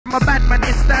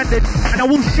standard. And I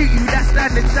will shoot you, that's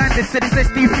standard. Said it's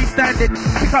STV standard.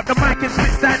 Pick up the mic and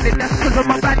spit standard. That's because of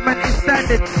my bad man is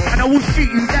standard. And I will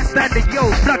shoot you, that's standard. Yo,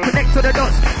 blood connect to the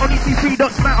dots. Only see 3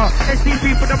 dots matter.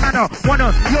 STV for the manner.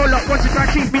 Wanna, your lot want to try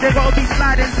to keep me. They gotta be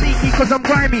sliding sneaky cause I'm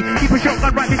grimy. Keep a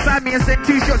shotgun right beside me and send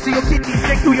 2 shots to your kidneys.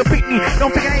 Check who you pick me.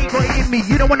 Don't think I ain't got it in me.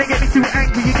 You don't wanna get me too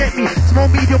angry, you get me. Small,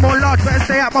 medium or large, better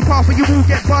stay out my path or you will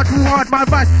get barred too hard. My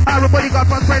advice, hire a bodyguard,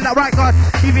 fast brain like right guard.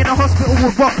 Even in a hospital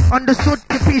with what? Understood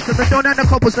the piece, cause I don't have the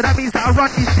couple, so that means that I run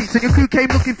these streets. And your crew came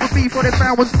looking for me for their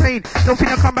found was pain. Don't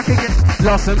think I'll come back again.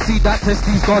 Last MC, that test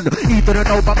he's gone. Either don't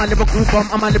know, but my lyrical bomb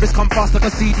and my lyrics come fast like a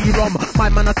CD-ROM. My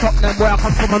man, I top them where I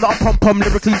come from, I'm not a pom-pom.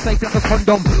 Lyrically safe like a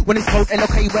condom. When it's cold,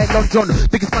 LOK, wear Long John.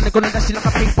 Biggest fan, they're gonna dash it like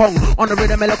a ping pong. On the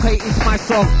rhythm, LOK is my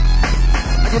song.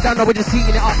 And you don't know, we're just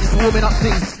heating it up, just warming up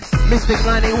things. Mystic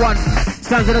 981,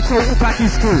 sounds of the total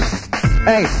package crew.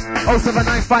 Hey,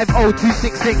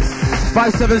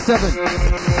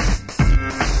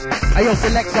 07950266577. Hey, yo,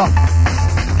 selector.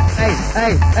 Hey.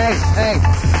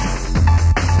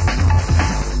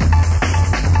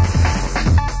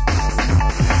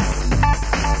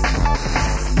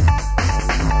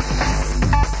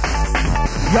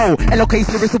 Yo, LOK's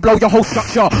lyrics will blow your whole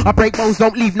structure. I break bones,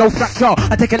 don't leave no fracture.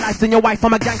 I take a life in your wife,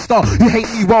 I'm a gangster. You hate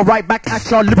me, well, right back at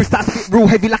ya. Lyrics that spit real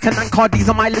heavy like an anchor. These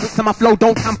are my lyrics and my flow,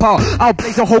 don't tamper. I'll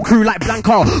blaze your whole crew like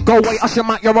Blanca. Go away, usher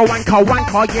Matt, you're a wanker.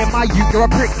 Yeah, my you, you're a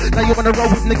prick. Now you wanna roll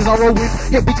with niggas I roll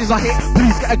with. Hit bitches I hit,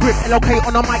 please get a grip. LOK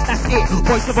on a mic, that's it.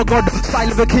 Voice of a god,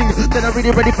 style of a king. Then I'm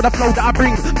really ready for the flow that I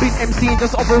bring. Been MC in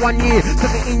just over 1 year.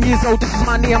 17 years old, this is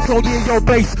my name, flow, yeah, your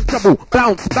bass. Trouble,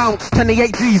 bounce,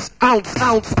 28 G's, ounce.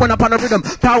 When up on the rhythm,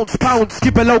 bounce,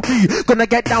 keep it low key. Gonna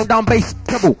get down, bass,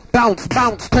 treble, bounce,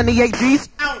 28 G's,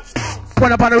 ounce.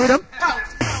 When up on the rhythm,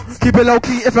 keep it low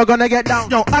key if you're gonna get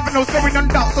down. Yo, I have no going on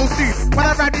doubt so soon. When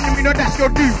I ride in you know that's your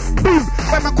doom. Boom,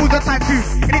 when my calls are type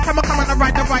 2. Anytime I come on I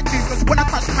ride the right tune. Cause when I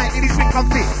touch the mic, any swing come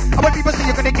fit. And when people say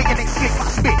you're gonna get your next slip, I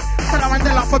spit. Tell her and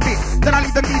they'll laugh a bit. Then I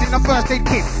leave them needing a first aid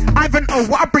kit. Ivan O,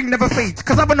 what I bring never fades.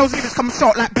 Cause Ivan O's lyrics come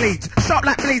short like blades. Sharp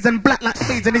like blades and black like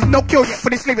spades. And there's no cure yet for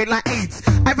this lyric like AIDS.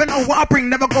 Ivan O, what I bring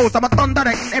never goes. I'm a thunder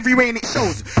that in every way and it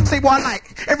shows. Say what I like,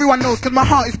 everyone knows. Cause my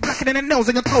heart is blacker than the nails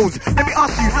on your toes. Let me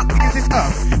ask you, how big is this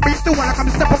earth? But you still wanna come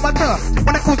step on my turf.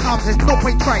 When I cause arms, there's no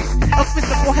point trying. Else fist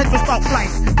before heads will start flying.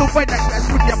 Don't find that you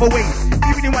swim the other way.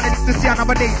 You really wanna to see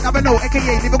another day. Never know,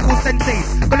 aka Liverpool Sensei.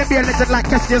 Gonna be a legend like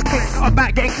Cassius Clay. Got a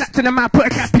back getting clapped in the mouth. Put a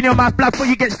cap in your mouth, blood before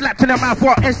you get slapped in the mouth.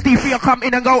 What? STV will come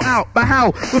in and go out. But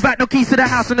how? Without no keys to the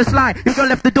house on the slide. You gonna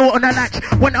left the door on the latch.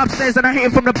 Went upstairs and I hit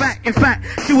him from the back. In fact,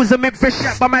 she was a Memphis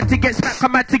shot. But man to get smacked,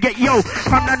 I'm mad to get yo.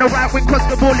 Come down the right wing, cross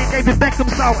the ball in David Beckham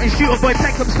style. And shoot a boy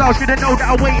Beckham style. Should've known that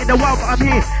I waited a while, but I'm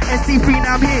here. STV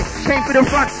now I'm here. Came for the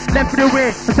front, left for the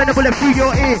rear. I send a bullet through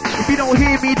your ear. If you don't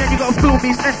hear me, then you gotta feel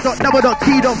me.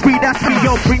 S.double.T.3, that's me.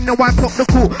 Yo, bring the wine, pop the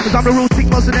cool. Cause I'm the real thing,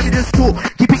 most of them just talk.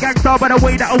 Keep it gangsta by the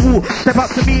way that I walk. Step up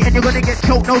to me and you're gonna get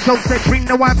choked. No joke, said bring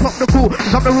the wine, pop the cool.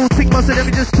 Cause I'm the real thing, most of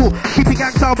them just talk. Keep it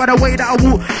gangsta by the way that I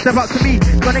walk. Step up to me,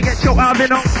 gonna get choked out of it.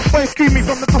 Boy, scream me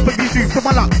from the top of your shoes. For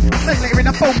my luck, then later in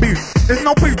a phone booth. There's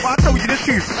no proof, but I tell you the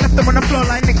truth. I left them on the floor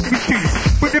line next to his shoes.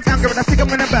 With the anger and I think I'm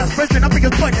in a bus. President, I think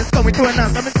it's point is going to a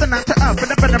nurse. I'm in sent out to earth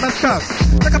with a venomous curve.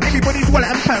 Check up anybody's wallet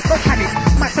and purse, don't panic.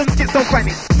 My sons get so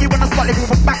frantic. You wanna spot it with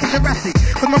a back in Jurassic.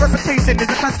 Cause my reputation is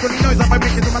a classical, he knows I'm my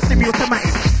riches with my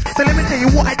semi-automatic. So let me tell you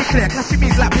what I declare. Classic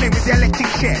means like playing with the electric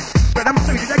chair. But I'm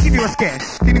sorry, did I give you a scare?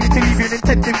 Didn't mean to leave you an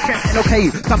intensive care. Okay,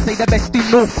 some say the best in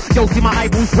North. Yo, see my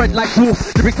eyeballs red like wolf.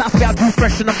 Lyrics I spit I do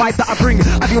fresh and the vibe that I bring.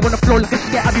 I be on the floor like a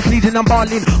scat, I be pleading and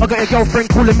barling. I got a girlfriend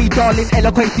calling me darling.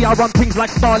 LOKC, I run things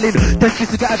like Starling. Then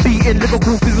this to get a beating,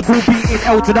 Liverpool physical beating.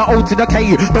 L to the O to the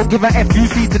K. Don't give a F, U,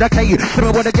 C to the K. Tell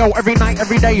me where to go every night,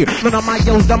 every day. None of my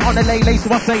girls, I'm on the lay,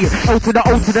 so I say L to the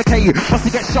O to the K. Must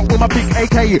get shot with my big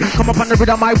AK. Come up on the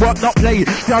rhythm, I work, not play.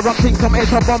 See I run things from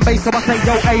edge of Bombay, so I say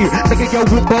yo, A. Make a girl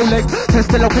with bow legs. Test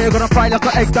still okay, gonna fry like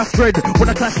an egg, that's dread. When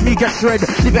I clash me, get shred.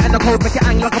 Leave it in the cold, make it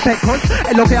hang like a pet cause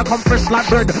LOK, I come fresh like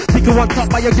bread. Think you want top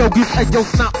by your girl, goose egg, yo,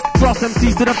 snap. Cross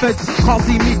MCs to the feds. Can't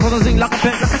see me cause I zing like a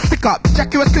pet. Like a stick up,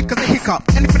 jack you as quick as a hiccup.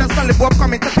 Anything that's solid, boy, I'm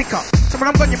coming to pick up. So when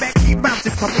I'm gone, you better keep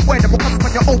bouncing from the word that will come up on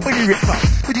your old belly ripped up.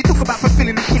 Could you talk about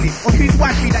fulfilling the killing? Or whose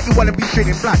wife be that you wanna be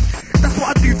drinking blood? That's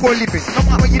what I do for a living. No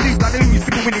matter what you do, I know who's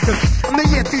people winning. Cause I'm the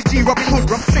year 2G Robin Hood.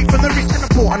 Rob straight from the rich and the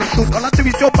poor and I'm stood. All I do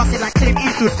is your bucket like Clint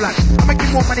Eastwood blood. I'm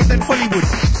making more money than Hollywood.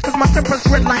 Cause my temperance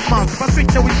red like Mars. If I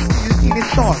switch away, you see this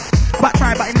stars. But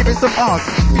try but in the midst of ours.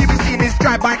 You be seeing this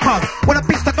drive-by cars. When I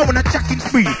bitch, I go on a jacking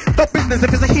spree. No business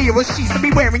if it's a he or a she. So be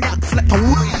wearing out, select a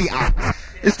really out.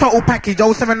 It's total package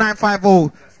 07950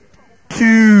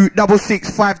 266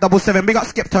 577. Big up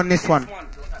Skepta on this one.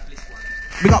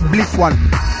 Big up Bliss one.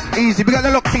 Easy, we got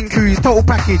the locked in crews, total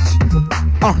package.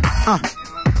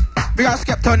 We got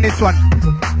Skepta on this one.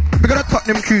 We got a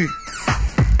Tottenham crew.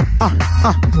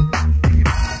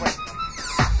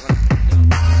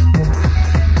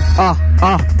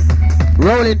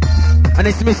 Rolling. And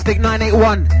it's Mystic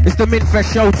 981. It's the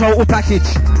Mintfresh Show, total package.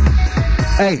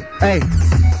 Hey, hey.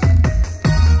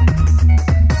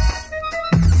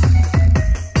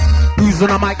 Who's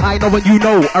on a mic? I know and you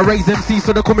know. I raise MC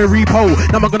so they call me repo.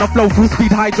 Now I'm gonna flow full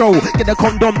speed hydro. Get the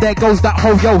condom, there goes that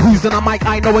hoe. Yo, who's on a mic?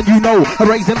 I know and you know. I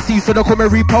raise MC so they call me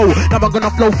repo. Now I'm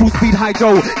gonna flow full speed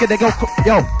hydro. Get the go.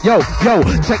 Yo.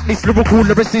 Check this lyrical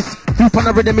lyricist. Group on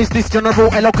the rhythm is this general.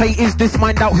 LOK is this.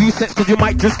 Mind out who sets, cause you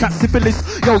might just catch syphilis.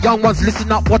 Yo, young ones,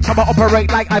 listen up. Watch how I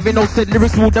operate. Like Ivan O said,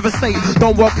 lyrics will devastate.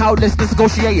 Don't work out, let's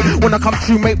negotiate. When I come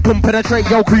through, make boom, penetrate.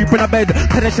 Yo, creep in a bed,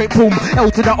 penetrate, boom. L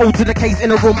to the O to the case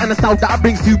in a room. And the sound that I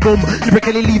brings to boom.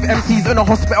 Lyrically leave MCs in a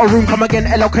hospital room. Come again,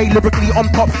 LOK lyrically on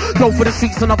top. Go for the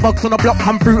streets and the bugs on the block.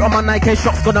 Come through on my Nike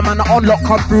shots. Got a man on lock.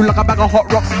 Come through like a bag of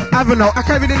hot rocks. Avano, I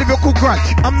carry the lyrical grudge.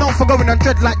 I'm known for going on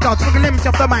dread like dogs. Fucking limits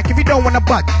off the mic if you don't wanna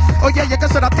budge. Oh yeah, you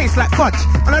guess that I taste like fudge.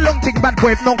 On a long thing, bad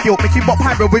boy with no guilt. Make you bop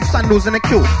hybrid with sandals and a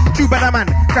kill. True better man,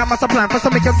 grandma's a plan. For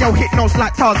some make your yo hit notes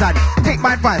like Tarzan. Take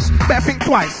my advice, better think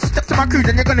twice. Step to my crew,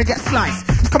 then you're gonna get sliced.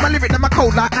 Come and lyric them a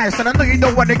cold like ice. And I know you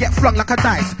don't wanna get flung like a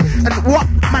dice. And what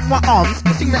man, what arms? The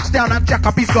thing that's down, I jack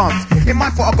up his guns. In my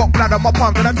foot, I got blood on my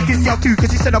palms. And I took his girl too,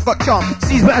 cause he said I got charm.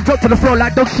 C's better drop to the floor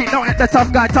like dog shit. Don't act the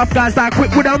tough guy. Tough guys die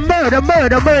quick with a murder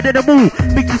them all.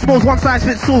 Biggie Smalls, one size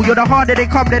fits all. You're the harder they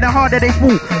come, then the harder they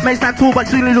fall. Men stand tall,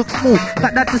 but really look small.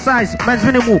 Like that's the size, man's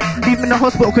minimal. Leave him in the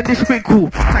hospital, condition critical.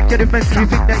 Attack your defense if you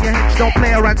think that your hench don't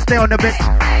play around, stay on the bench.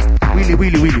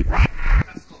 Wheelie.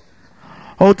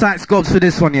 Hold tight scopes for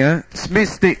this one, yeah? It's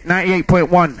Mystic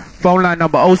 98.1. Phone line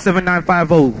number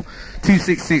 07950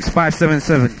 266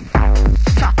 577.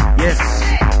 Yes,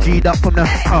 G'd up from the,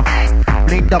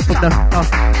 blinged up from the,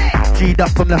 G'd up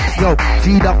from the, yo,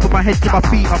 G'd up from my head to my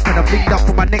feet up, and I blinged up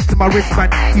from my neck to my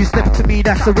wristband. You step to me,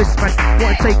 that's a wristband.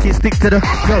 Wanna take it, stick to the,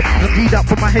 yo, I'm G'd up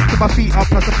from my head to my feet up,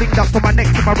 plus I blinged up from my neck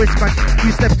to my wristband.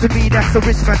 You step to me, that's a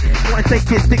wristband. Wanna take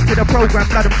it, stick to the program.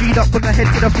 Blood, I'm G'd up from the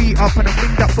head to the feet up, and I'm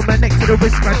blinged up from my neck to the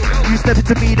wristband. You step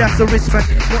to me, that's a wristband.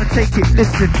 Wanna take it,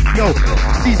 listen, yo,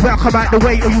 C's better come out the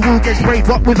way or you will get sprayed.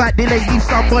 What without delay, leave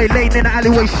some boy laying in the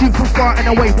alleyway, shoot from far and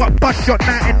away. What bust shot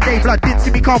night and day, blood didn't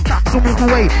see me come, so move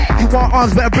away. You want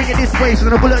arms, better bring it this way. So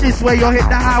gonna bullet this way, you'll hit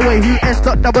the highway. Who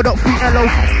S.double.3LO.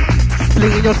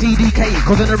 Playing your CDK,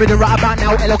 cause in the rhythm right about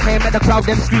now, LOK met the crowd,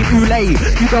 them scream oolay.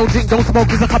 You don't drink, don't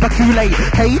smoke, it's a cup of Kool-Aid.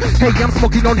 Hey, I'm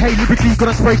smoking on hay, lyrically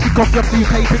gonna spray, kick off your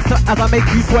CK, picks up as I make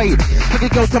you sway.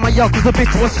 Take a girl to my yo, cause the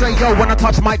bitch was straight, yo. When I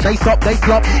touch mic, they stop, they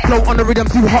flop. Flow on the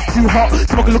rhythm, too hot.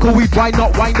 Smoke a little weed, why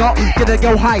not? Get a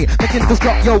girl high, make niggas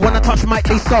drop, yo. When I touch mic,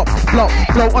 they stop, flop.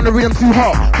 Flow on the rhythm, too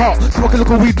hot. Smoke a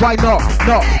little weed, why not?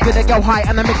 Get a girl high,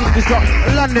 and I make niggas drop.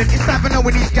 London, it's Avano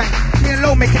with these gangs. Me and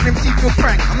Low making them see feel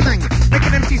prank. I'm nanging,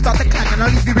 making them see start to clang, and I'll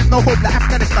leave you with no hope like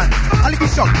Afghanistan. I'll leave you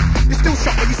shocked, you're still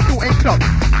shocked, but you still ain't clocked.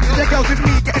 The girls with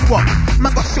me getting what? Man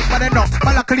got shook by the knock,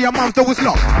 but luckily your mom's door was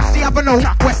locked. See, Avano,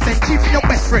 West End, chief your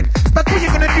best friend. But what you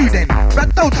gonna do then? But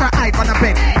don't try hide on a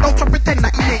bed. Don't try pretend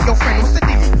that he ain't your friend. What's the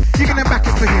deal? You're gonna back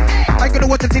it for him. I gonna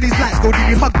watch until his lights go, then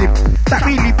you hugged him. That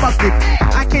really bugged him.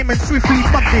 I came and swiftly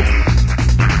mugged him.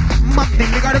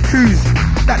 They got a cruise.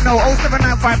 That no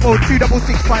 07950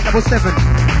 266 577.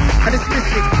 And it's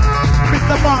Mystic,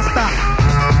 Mr. Master.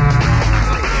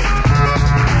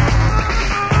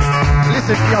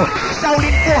 Listen, yo,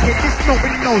 Shaolin forehead, this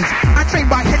nobody knows. I train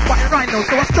by head by rhino,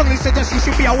 so I strongly suggest you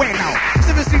should be aware now.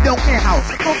 Seriously, don't care how.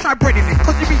 Don't try breading it,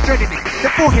 cause you be dreading it. The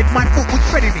forehead, my foot was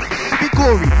treading it. You be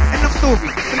gory, enough story.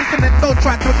 So listen and don't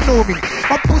try to ignore me.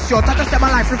 My push shot, I just set my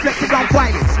life reflected on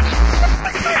violence.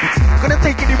 Gonna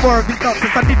take any more of his nonsense.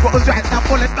 I did what was right, now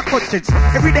fall my conscience.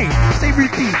 Every day, same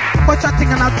routine. Watch that thing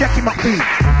and I'll jack him up clean.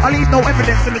 I'll leave no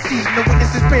evidence on the scene. The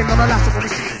witness is playing on the last of the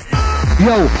machine.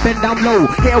 Yo, bend down low,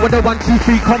 hit her with a 1, 2,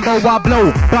 3 combo, I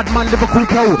blow. Bad man, Liverpool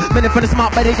pro. Many for the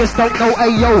smart, but they just don't know.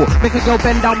 Ayo, make a girl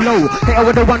bend down low, hit her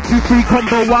with a 1, 2, 3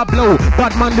 combo, I blow.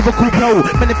 Bad man, Liverpool pro.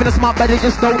 Many for the smart, but they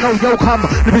just don't know. Yo, come,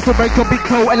 the bitch will break your big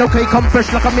toe. LOK, come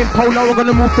fresh like I'm in polo. I'm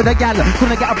gonna move to the gal,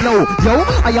 gonna get a blow. Yo,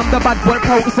 I am the bad boy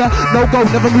pro. It's a no go,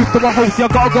 never move to a host.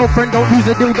 You got a girlfriend, don't lose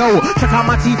a dildo. Check out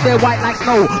my teeth, they're white like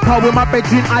snow. Power with my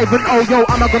bedroom, Ivan. Oh, yo,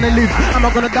 am I gonna live? Am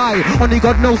I gonna die? Only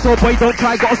God knows, so boy, don't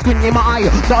try. Got a squint in my eye.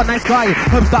 Not a nice guy.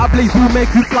 Herbs that I blaze will make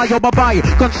you fly. Yo, bye-bye.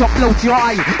 Gunshot blow to your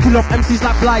eye. Kill off MCs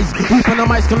like flies. Whoop on the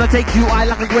mic's gonna take you eye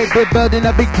like a great big bird in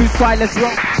a big blue sky. Let's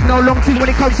rock. No long thing when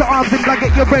it comes to arms and blood,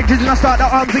 get your bridges and I start the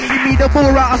arms and give me the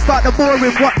ball out, I start the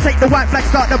boring. What? Take the white flag,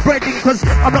 start the breading, cause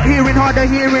I'm not hearing harder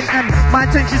hearing, and my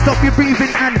intention stop you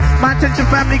breathing, and my intention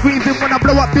family grieving when I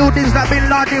blow up buildings like Bin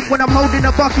Laden. When I'm holding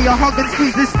a bucky, a hug and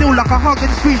squeeze this still like a hug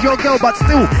and squeeze your girl, but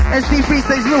still SD3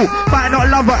 stays real, fighting not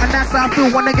love her, and that's how I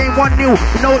feel. Won the game 1-0,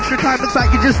 no extra time, looks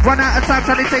like you just run out of time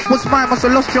trying to take what's mine, must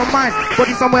have lost your mind,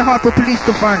 body somewhere hard for police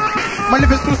to find. My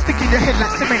liver's still sticky in your head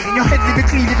like cement. In your head, leave it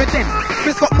clean, leave it then.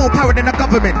 It's got more power than the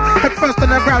government. Head first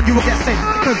on the ground, you will get sent.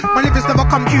 Cause my liver's never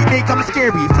come cute, they come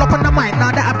scary. Flop on the mind,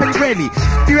 now that happens rarely.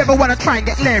 If you ever wanna try and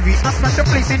get Larry, I smash your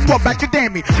place in what bad you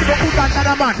dare me. You don't pull down to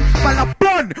the man, man a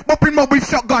bun. Mopping mob with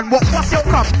shotgun, what's your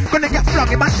come? Gonna get flung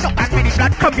in my shotgun, mini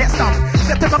blood, come get some.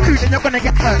 Step to my crew, then you're gonna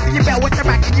get hurt. Then you better watch your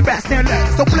back and you better stay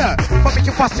alert. So blur, but make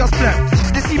you fast your slur.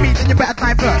 If you see me, then you better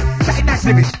divert. Chatting nice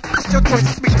lyrics, that's your choice.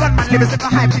 Speak gunman livers in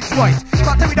the high pitch voice.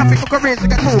 Can't tell me nothing for careers to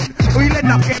get moved, or you'll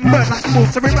end up getting burned like smooth.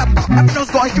 So remember,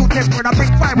 everyone's got a huge temper and I bring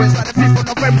fireworks like the 5th of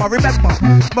November. Remember,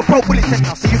 I'm a pro bullet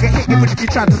tender, so you get hit even if you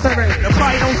try to surrender. The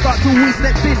party don't start till we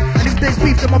steps in, and if there's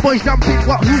beef then my boys jump in.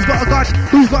 What? Who's got a gun?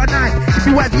 Who's got a knife? If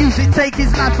you have used it, take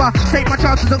his knife. I take my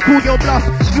chances and call your bluff.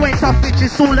 You ain't tough bitch,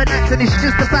 it's all an act, and it's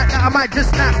just the fact that I might just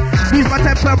snap. Lose my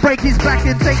temper and break his back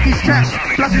and take his trap.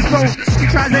 Plus his phone, he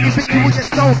tries anything, he will get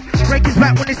stoned. Break his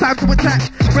back when it's time to attack.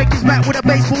 Break his back with a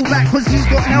baseball bat, cause he's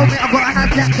got helmet, I gotta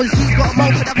have that. Cause he's got a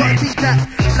moped, I gotta teach that.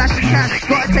 Flash the cash,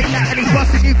 gotta take that. And he's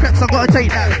busting new creps, I gotta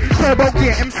take that. Turbo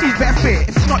gear, MC's better fear.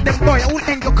 If it's not them boy, it will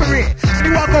end your career.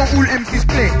 Anywhere I go, all MC's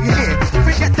clear, you hear?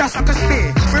 Forget dash like a spear.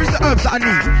 Where is the herbs that I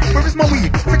need? Where is my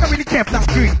weed? Think I really care if that's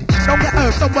greed. Don't get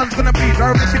herbs, someone's gonna bleed.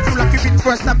 Or makes you feel like you've been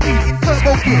through a stampede. In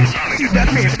turbo gear, see that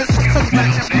fear. If it's something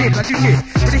like champagne, like you hear.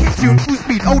 When it hits you in full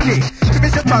speed, oh dear. If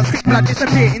it's your chance, quick blood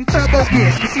disappear. In turbo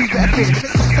gear, you see that fear. If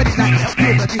it's something like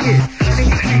champagne, like you hear. When it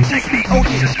hits you in full speed, oh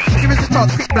dear. Give us a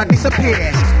chance, quick blood disappear.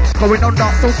 Going on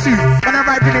dark so soon. When I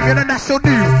ride with him, you're the national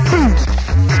news.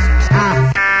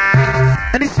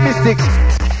 And it's Mystic.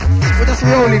 We're just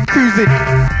rolling, cruising.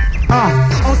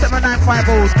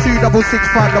 07950 266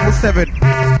 577.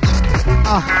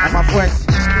 And my voice.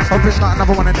 Hope it's not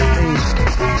another one of them days.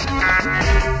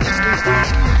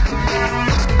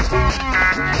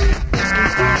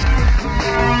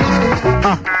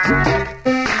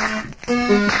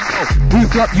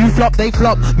 You flop, they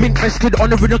flop. Mint fresh kid on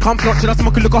the rhythm, come flop. Should I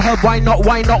smoke a look at her? Why not?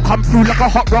 Why not? Come through like a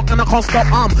hot rock and I can't stop.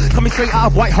 Coming straight out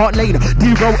of White Hart Lane.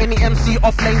 D-roll any MC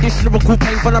off lane. This lyrical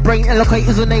pain from the brain. Allocate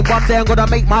is a name. One day I'm gonna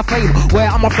make my fame. Where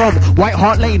am I from? White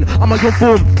Hart Lane. I'm on your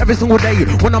form every single day.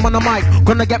 When I'm on the mic,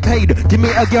 gonna get paid. Give me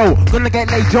a girl, gonna get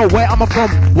laid. Yo, where am I from?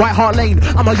 White Hart Lane.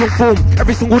 I'm on your form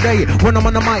every single day. When I'm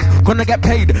on the mic, gonna get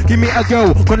paid. Give me a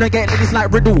girl, gonna get ladies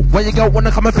like Riddle. Where you go,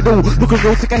 wanna come and fiddle. Look at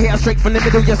real, take a hit straight from the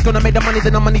middle. Yes, gonna make the money,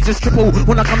 then the money just triple.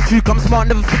 When I come to, come smart,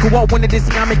 never fickle. What one of this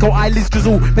thing I make, eyelids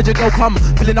drizzle. Let your girl come,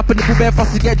 filling up a nipple bare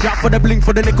fast to get jacked for the bling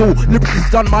for the nickel. Liberty's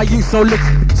done my use, so look.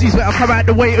 She's better come out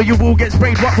the way or you will get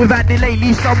sprayed. What without delay,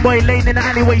 leave some boy laying in the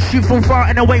alleyway. Shoot from far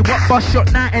and away, what bust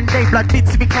shot night and day. Blood did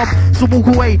to become, so walk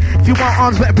away. If you want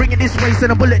arms, better bring it this way.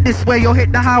 Send a bullet this way, you'll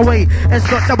hit the highway. And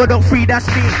Scott 003, that's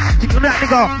me. You can that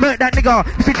nigga, murk that nigga.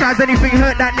 If he tries anything,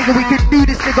 hurt that nigga. We can do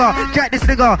this nigga, jack this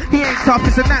nigga. He ain't tough,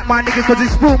 it's a nap, my nigga. Cause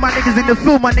it's real, my niggas in the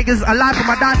film, my niggas. Alive for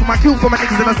my die, for my kill, for my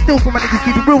niggas. And I still for my niggas,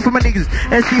 keep it real for my niggas.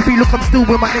 SD3, look, I'm still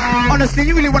with my niggas. Honestly,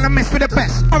 you really wanna mess with the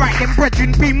best. Alright then,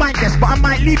 brethren, be my guest. But I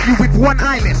might leave you with one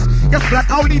eyeless. Yes, blood,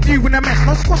 I'll leave you in a mess.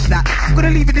 Don't squash that, I'm gonna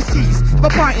leave you deceased.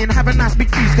 But party and have a nice big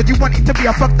feast. Cause you want it to be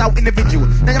a fucked out individual.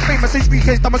 Now you're famous as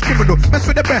 3K's dumb as criminal. Mess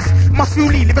with the best, must feel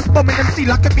lean. If it's bombing MC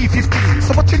like a B-15.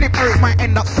 So what you name, Eric might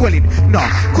end up swelling. Nah,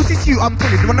 cause it's you, I'm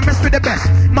telling. You wanna mess with the best,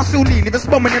 must feel lean. If it's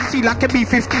bombing MC like a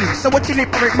B-15. So what you name,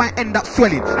 Eric might end up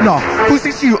swelling. Nah, cause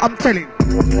it's you, I'm telling.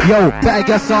 Yo, better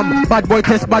get some. Bad boy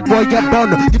test, bad boy get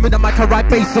bun. Give me the mic, I ride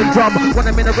bass and drum. When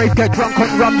I'm in a rave, get drunk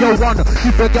on rum. Yo, one,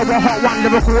 you forget what hot one.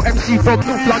 Lyrical MC from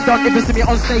North London. If you see me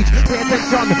on stage, pay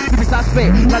attention. Give me that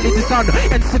spit, like the sun.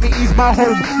 NCVE's my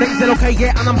home. Name's okay,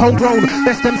 yeah, and I'm homegrown.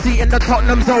 Best MC in the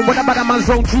Tottenham zone. When I'm at a man's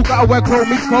zone, true, gotta wear chrome,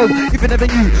 mix chrome. If you never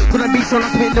knew, gonna be so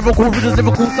like spit lyrical. Riddles,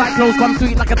 lyrical cyclones. Come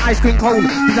sweet like an ice cream cone.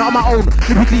 You know, on my own,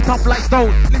 lyrically tough like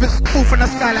stone. Living full from the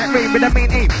sky like rain with the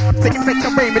main aim. Taking fetch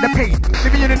your brain with the pain.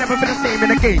 Maybe you never been the same in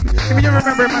the game. Maybe you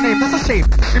remember my name, that's a shame.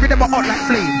 Maybe them are hot like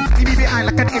flame. Leave me behind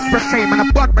like an express train. Man, I'm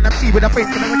bad when I see with a face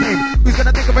and I'm a name. Who's gonna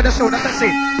think about the show, that's a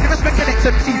shame. Never spec an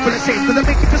XMC full of shame. Cause I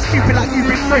make you feel stupid like you've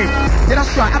been framed. Yeah,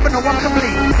 that's right, I have no one to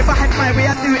blame. If I had my way,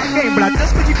 I'd do it again. But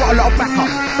just cause you got a lot of backup.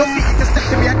 Don't think you can step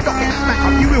to me and not get smacked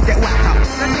up. You will get whacked up.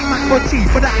 Don't think man for tea,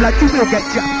 for that blood you will get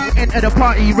jacked. Enter the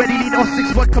party, ready lean off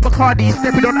 6 vodka. back of Bacardi,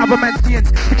 stepping on other man's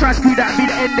DNs. He try to screw that and be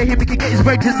the end of him. He can get his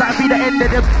wages, that'll be the end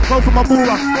of them. Go for my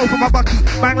Moora, go for my Bucky.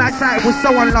 Bang like sight, was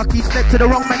so unlucky. Step to the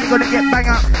wrong man, you're gonna get bang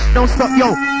out. Don't stop,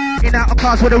 yo. In out of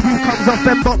cars where the roof comes off,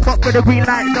 then bop with the green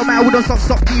light. No matter who don't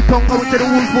stop, keep on going to the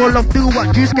walls, fall off. Do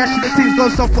what? Juice cash in the tins, go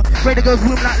soft. Ready to go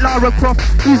room like Lara Croft.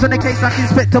 Who's on the case like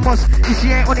Inspector Moss? If she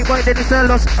ain't on it, boy, then it's her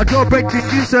loss. I draw bread, drink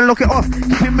juice and lock it off.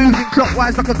 Keep it moving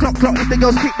clockwise like a clock. If the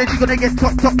girl's quick, then she gonna get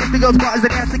top. If the girl's butters,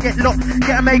 then he has to get locked.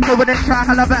 Get a makeover, then try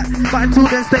holla back. But until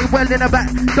then, stay well in the back.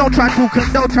 Don't try talking,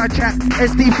 don't try chat.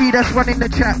 SDP, that's running the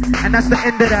chat. And that's the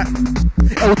end of that.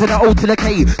 O to the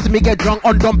K. So me get drunk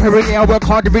on Dom Perignon. I work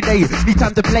hard every day. Need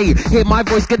time to play. Hear my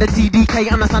voice, get the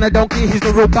TDK. Understand I don't care. He's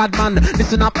the real bad man.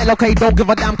 Listen up, LOK. Don't give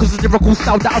a damn, cause the lyrical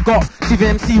style that I got.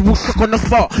 TVMC will shook on the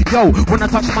spot. Yo, when I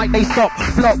touch mic, they stop.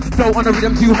 Flop, flow on the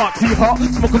rhythm too hot.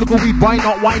 Smoke a little weed, why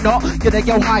not? Get a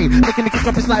girl high. Making the kick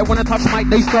up, it's like when I touch mic,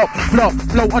 they stop. Flop,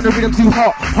 flow on the rhythm too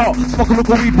hot. Smoke a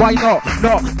little weed, why not?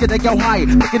 Get a girl high.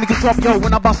 Making the kick up, yo,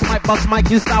 when I bust mic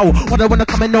in style. Wanna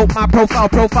come and note my profile.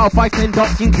 510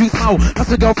 dots in juice mouth.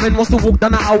 That's a girlfriend wants to walk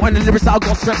down the aisle. And the lyrics that I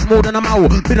got stretched more than a mile.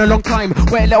 Been a long time,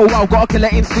 wait a little while. Got a killer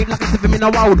instinct like it's living in a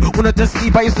wild. Wanna just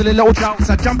sleep, but it's still a little drought.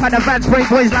 So jump out the van, spray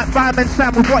boys like Fireman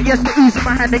Sam. With what yes, the ooze in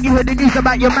my hand. And you heard the news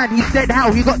about your man, he's dead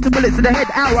how? He got 2 bullets to the head,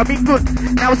 ow, I mean good.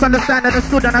 Now it's understand and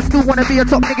understood. And I still wanna be a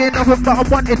top nigga enough of what I'm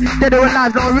wanted. Dead or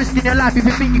alive, not a risk in your life. If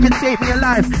you think you can save me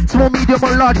alive. Small, medium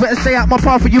or large, better stay out my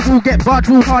path or you will get barred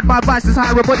real hard. My advice is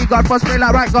hire a bodyguard, first spray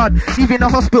like right guard. Leave in the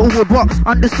hospital would what?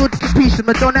 Understood, capiche,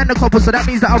 Madonna and the couple. So that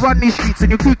means that I run these streets.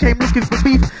 And your crew came looking for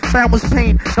beef. Fam was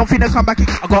pain. Don't think they'll come back.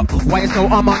 I got YSO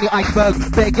arm on the iceberg.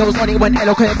 Bare girls on it when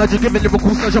LOK emerge. Giving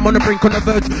lyrical surge, I'm on the brink, on the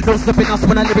verge. No stopping us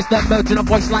when I lyrics that merge. In a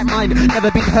voice like mine,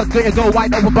 never been hurt. Good to go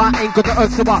wide open, but I ain't got the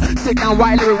earth. So I sit down,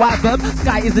 write lyric, white verb.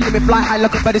 Sky is the limit, fly high,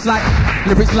 look up, but it's like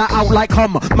lyrics like out like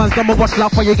hum. Man's done my watch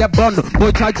laugh when you get bun.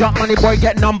 Boy try jump, money boy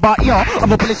get none. But yeah,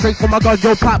 I'm a bullet straight for my god,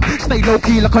 yo pap. Stay low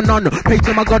key like a nun. Pray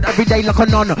to my god every day like a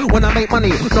nun. When I make money,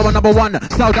 no one number one.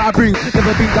 Style that I bring,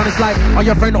 never been done. It's like, are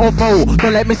your friend or foe?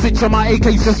 Don't let me switch on my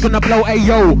AK's just gonna blow.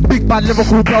 Ayo, big bad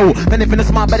lyrical blow. Anything that's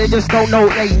smart, but they just don't know.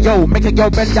 Ayo, make a girl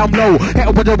bend down low. Hit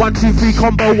up with a 1, 2, 3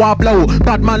 combo while blow.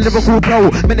 Bad man lyrical blow.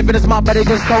 Anything that's smart, but they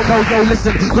just don't know. Yo,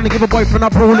 listen, gonna give a boyfriend a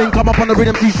brawling. Come up on the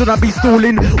rhythm, you shouldn't be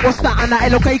stalling. What's that? And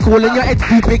that LOK calling. Your head's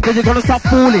too big, then you're gonna start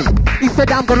falling. He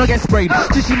said I'm gonna get sprayed.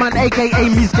 Tishy man, aka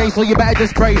me's gay, so you better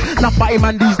just pray. Not batty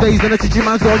man these days, and a tishy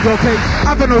man's on your case.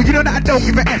 I don't know, you know that I don't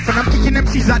give a F. And I'm kicking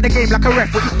MCs out the game like a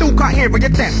ref. But you still can't hear when you're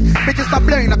deaf. Bitches start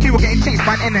blurring like you were getting chased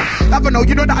by an NF. I don't know,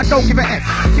 you know that I don't give a F.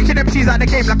 Kicking MCs out the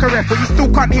game like a ref. But you still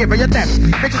can't hear when you're deaf.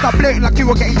 Bitches start blurring like you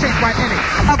were getting chased by an NF.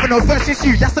 I don't know, versus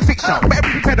you, that's the picture. Better be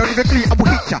prepared, don't even clean, I will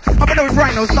hit ya. I don't know if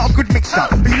Rhino's not a good mixture.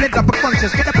 But you led up a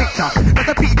conscious, get a picture. That's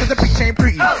a pity, cause the picture ain't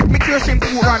pretty. Make you ashamed to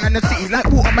walk around in the city.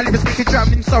 Like water, my liver's make you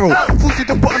drown in sorrow. Force you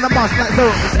to put on the mask like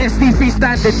Zorro. It's SD3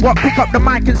 standard. What? Pick up the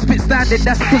mic and spit standard.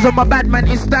 That's because of my bad man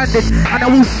is standard. And I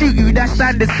will shoot you, that's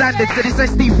standard. So this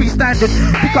SD3 standard.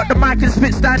 Pick up the mic and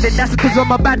spit standard. That's because of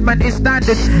my bad man is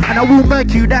standard. And I will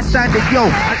murk you, that's standard. Yo,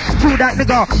 kill that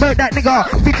nigga, murk that nigga.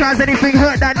 If he tries anything,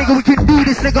 hurt that nigga, we can do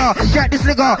this nigga. Jack this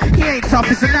nigga, he ain't tough,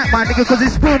 it's a nap my nigga. Cause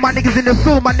it's real, my niggas in the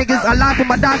film, my niggas. I lie for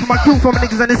my die for my kill for my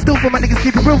niggas. And it's still for my niggas,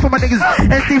 keep it real for my niggas.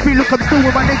 SD3, look, I'm still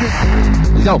with my niggas.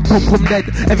 Yo, pum dead,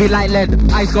 heavy like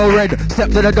lead, eyes go red, step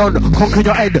to the dawn, conquer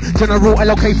your head. General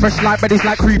LOK, fresh like bed, it's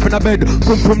like creep in a bed.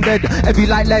 Pum dead, heavy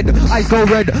like lead, eyes go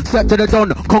red, step to the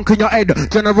dawn, conquer your head.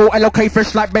 General LOK,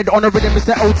 fresh like bed, on a rhythm, it's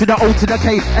the O to the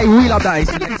K. Hey, we love that.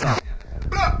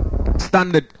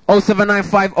 Standard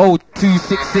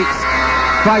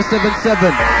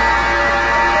 07950266577.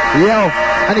 Yo,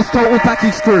 and it's total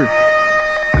package crew.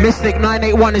 Mystic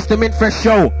 981, it's the Mint Fresh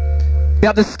show. We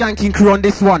have the skanking crew on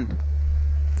this one.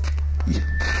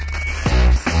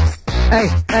 Hey,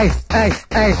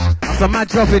 that's a mad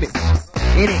drop in it.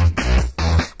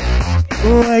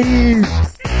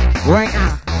 Right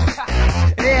now.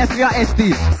 Yes, we are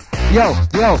SD. Yo.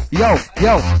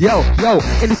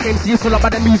 In this game, see, it's all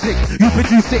about the music. You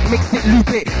produce it, mix it, loop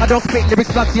it. I don't spit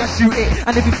lyrics, bloody, I shoot it.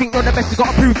 And if you think you're the best, you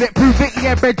gotta prove it.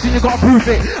 Yeah, Reggie, you gotta prove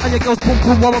it. And your girls boom,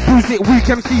 while I bruise it. Weak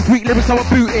MCs, weak lyrics, I will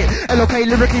boot it. LOK,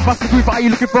 lyrically bust the groove, are you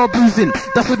looking for a bruising?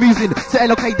 That's amusing. To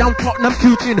LOK, down Tottenham,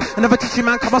 cooching. Another teaching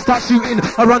man, come and start shooting.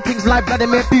 I run things like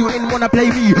Vladimir Putin. Wanna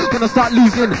play me, gonna start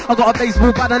losing. I got a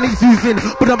baseball bat and he's using.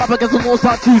 But I'm up against the wall,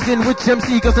 start choosing. Which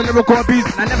MC, cause a lyrical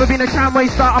abusing. I never been a time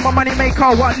waster, I'm on my money maker.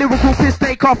 What lyrical piss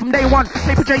taker from day one.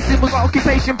 Paper chasing was my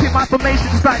occupation. Pick my formation.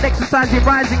 Start exercising,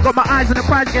 rising. Got my eyes on the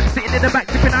prize again. Sitting in the back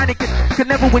sipping Heineken. Can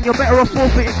never win, you're better off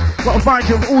forfeiting. Got a varnish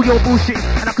of all your bullshit.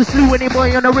 And I can slew any boy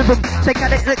on the rhythm. Take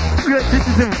out the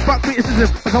criticism. Fuck criticism.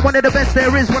 Cause I'm one of the best there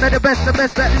is. One of the best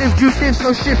that lives. You live,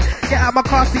 so shift. Get out my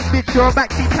car seat, bitch. You're a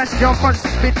backseat passenger. I'm front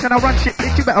seat, bitch. And I run shit,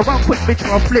 bitch. You better run quick, bitch,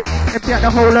 or I'll flip. Empty out the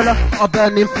whole of a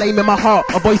burning flame in my heart.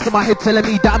 A voice in my head telling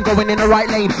me that I'm going in the right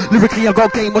lane. Lyrically I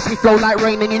got game, watch me flow like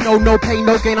rain. And you know no pain,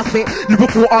 no gain. I spit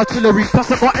lyrical artillery.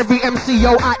 Plus I got every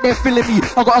MCO out there feeling me.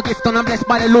 I got a gift and I'm blessed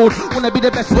by the Lord. Wanna be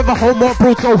the best with a whole more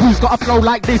broad. So who's got a flow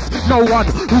like this? No one.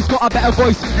 Who's got a better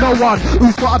voice? No one.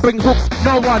 Who's got to bring hooks?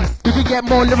 No one. If you get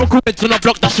more lyrical bits on a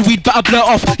block, that's your weed, better blurt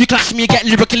off. You clash me, you get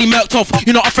lyrically murked off.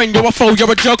 You're not a friend, you're a foe,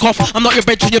 you're a jerk off. I'm not your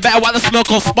bedroom, you better wipe the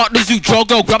smirk off. Spark the zoo, draw,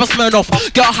 go, grab a Smirnoff.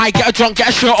 Get a high, get a drunk, get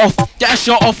a shirt off. Get a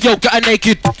shirt off, yo, get her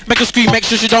naked. Make her scream, make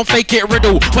sure she don't fake it,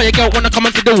 riddle. Why your girl wanna come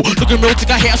and fiddle? Looking real, take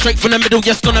a hit her straight from the middle.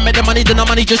 Yes, gonna make the money, then the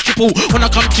money just triple. When I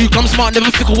come to you, come smart,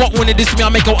 never fickle. What when it is me, I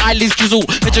make her eyelids drizzle.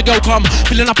 Let your girl come,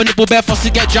 filling up a nipple, bare fussy,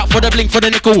 get jacked for the blink, for the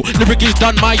nickel. Lyric is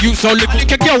done, my youth, so little.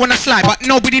 Lick a girl when I slide, but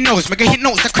nobody knows. Make her hit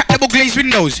notes, the crack double glazed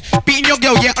windows. Beating your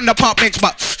girl, yeah, on the park bench,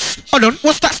 but hold on,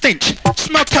 what's that stench?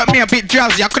 Smell turned me a bit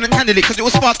drowsy, I couldn't handle it cause it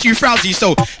was far too frowsy.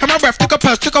 So, had my breath, took a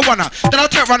purse, took a runner. Then I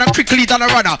turned around and quickly done a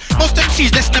runner. Most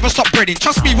MCs, let's never stop breading.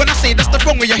 Trust me when I say that's the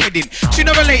wrong way you're heading.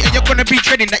 Sooner or later you're gonna be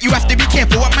dreading that you have to be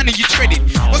careful what manner you treading.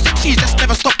 Most MCs, let's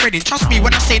never stop breading. Trust me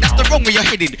when I say that's the wrong way you're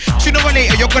heading. Sooner or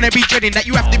later you're gonna be dreading that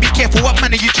you have to be careful what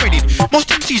manner you treading. Most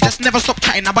MCs, let's never stop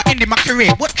chatting about ending my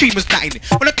career. What dream was that in?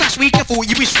 When I clash, be careful what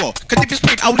you wish for. Cause if it's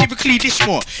paid, I'll lyrically dish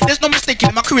more. There's no mistaking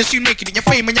it, my crew is soon making it. Your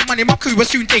fame and your money, my crew is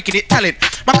soon taking it. Talent,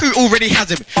 my crew already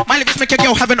has him. My lyrics make a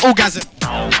girl have an orgasm.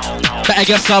 Better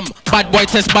get some, bad boy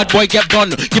test, bad boy get done.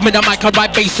 Give me the mic, I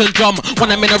write bass and drum.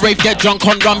 When I'm in a rave, get drunk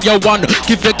on rum, yo one.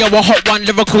 Give the girl a hot one,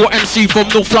 lyrical MC from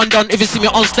North London. If you see me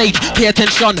on stage, pay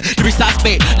attention. Lyrics that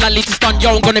spit, likely to stun.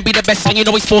 Yo, I'm gonna be the best and you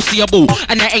know it's foreseeable.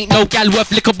 And there ain't no gal worth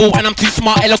lickable. And I'm too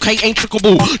smart, LOK ain't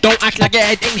trickable. Don't act like your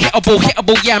head ain't hittable,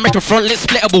 yeah, make your front lip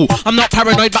splittable. I'm not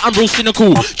paranoid, but I'm real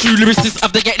cynical. True lyricists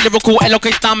have to get lyrical. LOK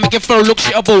stand, make your flow look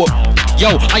shittable.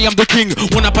 Yo, I am the king,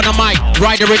 one up on the mic,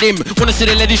 ride the rhythm. Wanna see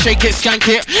the lady shake it, skank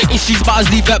it. If she's butters,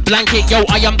 leave that blanket. Yo,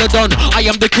 I am the don, I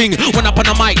am the king, one up on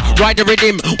the mic, ride the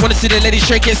rhythm. Wanna see the lady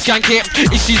shake it, skank it.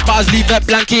 If she's butters, leave that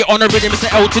blanket. On the rhythm, it's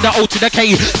the L to the O to the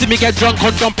K. See me get drunk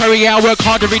on John Perry, yeah, I work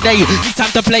hard every day. Need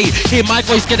time to play, hear my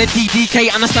voice, get a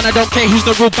TDK. Understand I don't care who's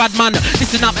the real bad man.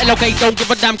 Listen up, LOK, don't give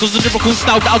a damn, cause the lyrical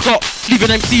style that I got, leave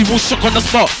an MC real shook on the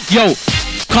spot. Yo,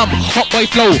 come, hot boy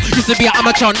flow. Used to be an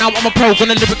amateur, now I'm a pro.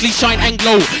 Gonna lyrically shine and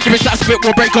glow. Lyrics that spit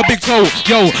will break a big toe.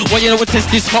 Yo, well you know what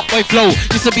test this hot boy flow.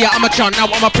 Used to be an amateur,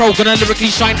 now I'm a pro. Gonna lyrically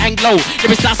shine and glow.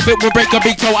 Lyrics that spit will break a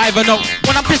big toe. I even know.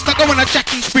 When I'm pissed, I go on a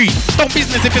jacking spree. Don't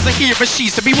business if it's a he or a she.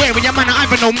 So beware when your man I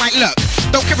even know might lurk.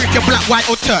 Don't care if you're black, white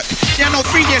or Turk. Yeah, I know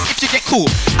 3 years if you get cool.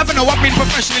 I know I've been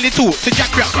professionally taught to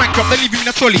jack you up, smack you up, then leave you in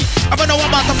a trolley. I know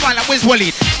I'm about to fight like Where's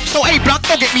Wally. So hey blood,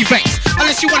 don't get me vexed.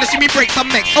 Unless you wanna see me break some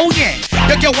necks. Oh yeah,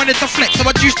 your girl wanted to flex, so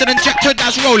I juiced it and jacked her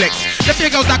dad's Rolex. The fear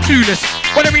girls that clueless.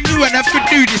 When every new and could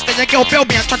do this, then your girl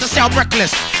bailed me and tried to say I'm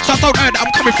reckless. So I told her that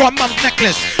I'm coming for a mum's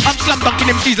necklace. I'm slam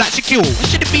dunking MCs like Shaquille. I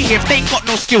shouldn't be here if they ain't got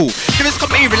no skill. Lyrics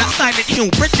come eerie like Silent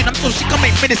Hill. Brethren, I'm so sick, I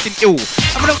make medicine ill.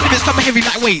 I'm those lyrics come heavy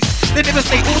like weights. They never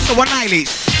stay also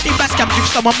annihilates. In bass camps with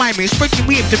some of my mates, breaking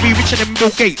we aim to be richer than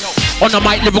Bill Gates. On the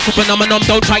mic, lyrical phenomenon.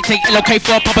 Don't try take LOK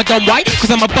for a Papa Don. Why?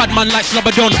 Cause I'm a bad man like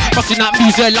Slobodon. Busting that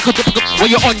music like a drop. Where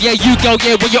you on? Yeah, you girl,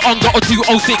 yeah, where you on? Got a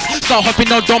 206. Start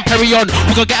hopping on Don Perignon.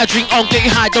 We gon' get a drink on, get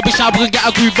high, don't be shy, we gon' get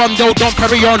a groove on, yo, Don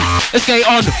Perignon. Let's get it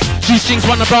on. G-strings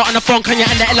run about and the phone, can you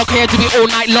and the LOK to be all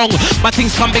night long. My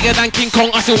things come bigger than King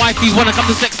Kong. I see wifey wanna come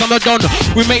to sex, I'm a don.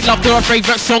 We make love to our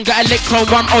favourite song, get a lick on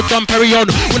one or Don Perignon.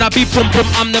 When I be pum pum,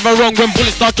 I'm never wrong. When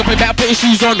bullets start dropping, better put your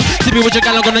shoes on. See me with your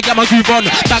gal, I'm gonna get my groove on.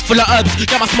 Bag full of herbs,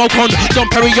 get my smoke on. Don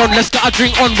Perignon, let's get a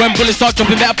drink on. When bullets start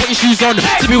dropping, better put your shoes on.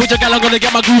 See me with your gal, I'm gonna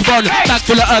get my groove on. Bag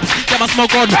full of herbs, get my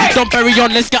smoke on. Don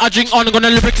Perignon, let's get a drink on. I'm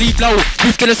gonna lyrically flow.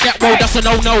 Who's gonna get rolled? That's a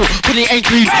no-no. When it ain't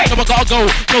clean, so I gotta go.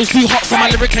 Flows too hot, so my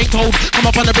lyric ain't cold. Come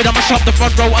up on the bit, I'ma shop the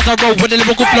front row as I roll with a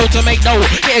lyrical flow to make no.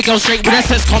 Hit it go straight with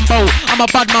SS combo. I'm a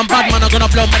bad man, I'm gonna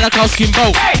blow medical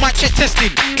skimbo. Mic check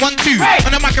testing, 1, 2.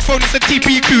 On the microphone it's a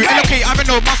TPQ. LOK, I don't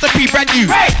know, Master P brand new.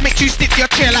 Make you stick to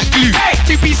your chair like glue.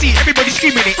 2PC, everybody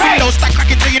screaming it. Windows stack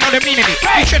cracking so you know they're meaning it.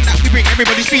 The trend that we bring,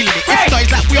 everybody's feeling it. If not,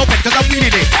 it's like we open, cause I'm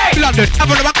wheeling it. London, have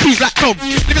one of my crews like Tom.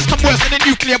 Livers come worse than a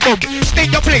nuclear bomb. Stay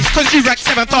in your place, cause you rank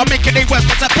 7th. I'll make it worse,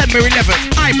 but September 11th.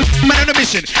 I'm man on a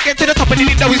mission. Get to the top and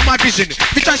you know it's my vision.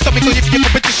 If you try to stop me, cause you your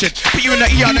competition. Put you in the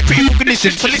ER in a critical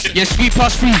condition. So listen. Yes, we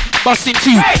pass through, busting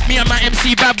two. Me and my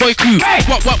MC bad boy crew.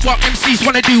 What MCs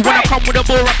wanna do when I come with a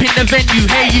ball up in the venue?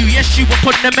 Hey you, yes you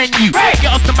upon the menu.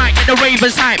 Get off the mic and the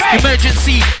ravers hype.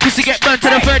 Emergency, pussy get burnt to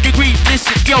the 3rd degree.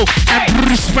 Listen, yo, and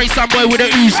Bruce spray some boy with a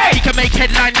ooze. He can make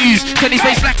headline news. Turn his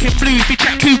face black and blue if he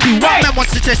chat poo-poo. One man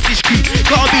wants to test this crew.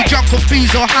 Gotta be drunk or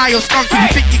booze or high or skunk. If you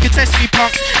think you can test me,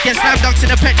 punk, get slam dunked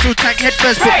in a petrol tank. Head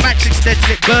first, put match instead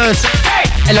till it bursts.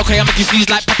 LOK, I make you sneeze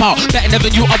like Papa. Better never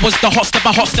knew I was the hot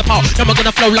stepper. Now I'm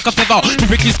gonna flow like a feather. The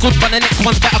Ricky's good, but the next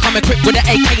one's better. Come equipped with an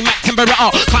AK Mac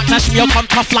Timberetta. Can't clash me, I'll come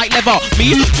tough like leather.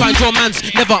 Me, try and draw mans,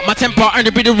 never. My temper, and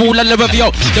to be the rule, I live with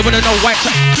yo. They wanna know why.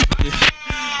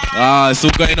 It's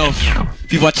all going off.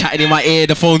 People are chatting in my ear,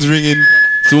 the phone's ringing.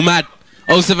 It's all mad.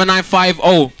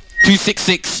 07950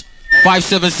 266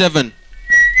 577.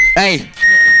 Hey.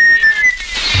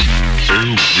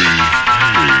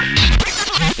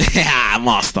 Yeah,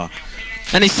 master.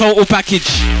 And it's total package.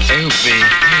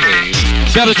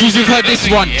 The other crews, you've heard this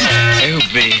one. Hey,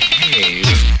 behave.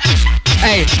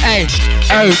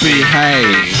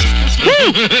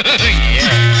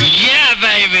 Yeah,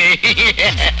 baby.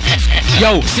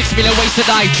 Yo, 6 million ways to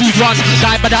die. Choose one.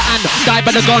 Die by the hand, die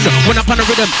by the gun. When up on the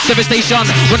rhythm, devastation.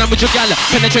 When I'm with your gal,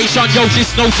 penetration. Yo,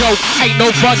 this no joke, ain't no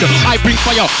fun. I bring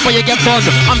fire, fire get fun.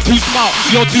 I'm too smart,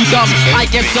 you're too dumb. I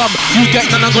get some, you get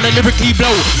none. I'm gonna lyrically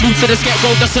blow. Move to the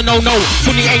scarecrow, that's a no-no.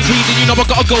 Funny ain't clean, then you know I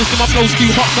gotta go. So my flow's too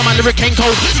hot, so my lyric ain't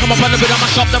cold. Come up on the rhythm, I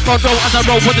shop the front row as I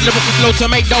roll with the lyrical flow to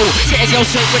make dough. Get a girl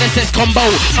straight with a sex combo.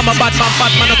 I'm a bad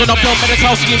man, I'm gonna blow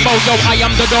medical scheme bow. Yo, I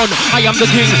am the don, I am the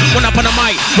king. When up on the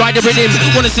mic, ride the rhythm.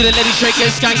 Wanna see the lady shake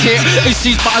it, skank it. It's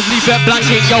sees butters, leave it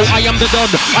blanket. Yo, I am the don,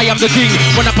 I am the king.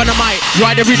 When up on the mic,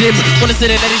 ride the rhythm. Wanna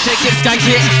see the lady shake it, skank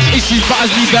it. It's sees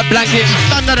butters, leave it blanket.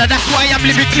 That's why I am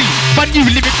lyrically, but you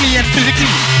lyrically and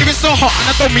physically. If it's so hot and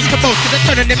I don't mean to boast, cause I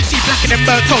turn an MC black and them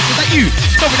burnt toast. Is that you?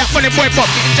 Go with that funny boy Bob,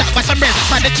 getting jacked by some rares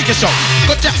outside the chicken shop.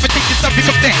 Got jacked for thinking something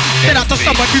up there. Then out to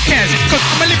someone who cares, cause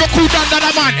I'm a lyrical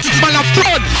dandana man. Man, I'm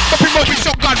blood, popping up with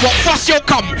shotgun. What fast you'll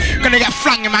come? Gonna get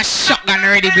flung in my shotgun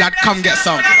already, blood. Come get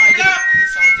some.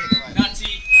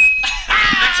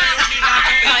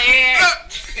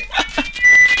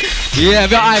 Yeah,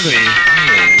 bit Ivan.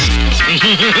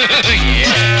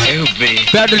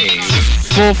 Better than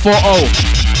 440.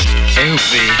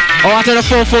 Oh, after the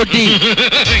 44D.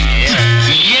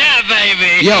 Yeah,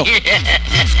 baby.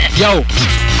 Yo.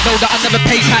 Know that I never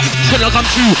pay tax, gonna come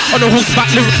true on a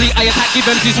horseback. Lyrically I attack, give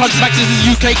MCs hunchback. This is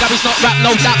UK, Gary's not rap,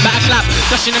 no that back clap.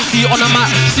 Dashing MC on a map,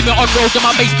 see me on road in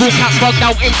my baseball cap. Bugged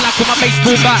out in black with my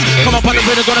baseball bat. Come up on the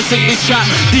rhythm, gonna sing this track.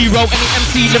 D-roll, any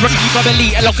MC, lyrically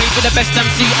bubbly. LOK for the best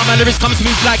MC, and my lyrics come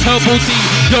smooth like herbal tea.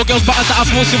 Your girl's butters that I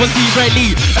thought she was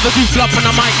D-Ray-Lee. Ever do flop on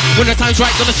the mic, when the time's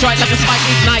right, gonna strike like a spike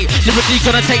ignite. Lyrically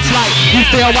gonna take flight, you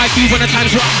stay a wifey when the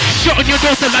time's right. Shot on your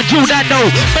doorstep like Jordan, no.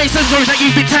 Face and roads like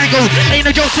you've been tangled. Ain't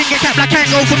no joke, finger cap like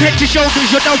angle. From head to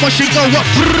shoulders, you know what should go. What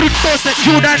doorstep,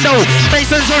 Jordan, no. Face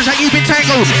and roads like you've been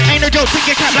tangled. Ain't no joke,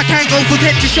 finger cap like angle. From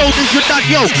head to shoulders, you're done,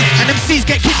 yo. And MCs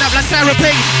get kidnapped like Sarah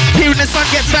Payne. Here in the sun,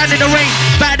 get banned in the rain.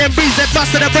 Bad and breeze, they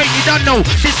busted the brain, you don't know.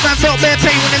 This man felt bare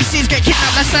pain when MCs get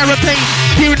kidnapped like Sarah Payne.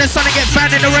 Here in the sun, and get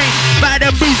banned in the rain. Bad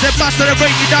and breeze, they busted the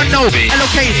brain, you don't know.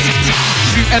 LOK.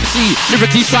 MC,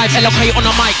 lyrically strive, LOK on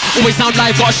a mic. Always sound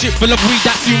live, got a ship full of weed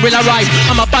that soon will arrive.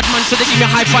 I'm a bad man, so they give me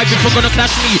a high five if you're gonna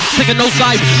clash me. Take a nose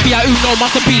dive, be a Uno,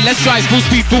 Master P, let's drive. Full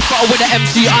speed, full throttle with the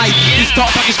MCI. This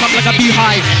start package come like a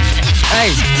beehive.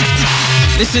 Hey,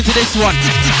 listen to this one.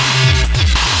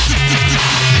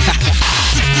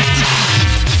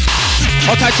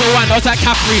 Otai Joanne, Otai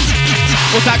Catherine,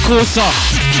 Otai Corsa,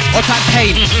 Otai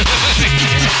Payne.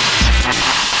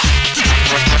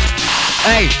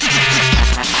 Hey,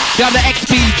 we have the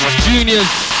XP Juniors,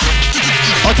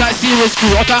 Otai Serious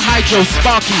Crew, Otai Hydro,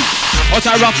 Sparky,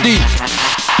 Otai Rough D.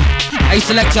 Hey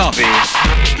selector.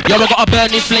 Yo, I got a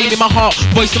burning flame in my heart,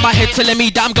 voice in my head telling me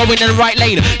that I'm going in the right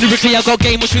lane. Lyrically I got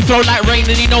game which we throw like rain,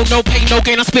 and you know no pain, no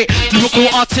gain. I spit lyrical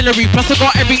artillery, plus I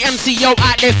got every MC yo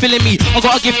out there feeling me. I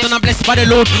got a gift and I'm blessed by the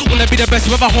Lord. Wanna be the best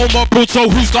with a home or broad, so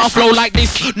who's got a flow like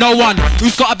this? No one.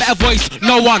 Who's got a better voice?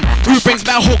 No one. Who brings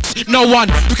better hooks? No one.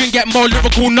 Who can get more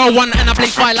lyrical? No one. And I play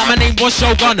fire like my name was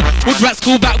Shogun. Would rats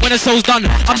call back when the show's done?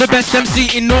 I'm the best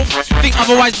MC in North. Think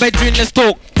otherwise, bedroom, let's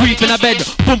talk. Creep in a bed,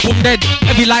 boom boom dead.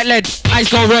 Heavy like lead, eyes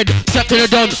go red. Step to the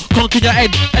dawn, conk in your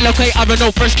head. LOK, I don't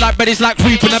know, fresh like bread is like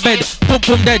creep in a bed. Boom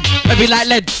boom dead, heavy like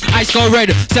lead, eyes go red.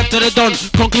 Step to the dawn,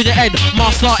 conk in your head.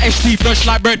 Master HT, fresh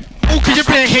like bread. All cause you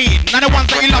play hating. Now the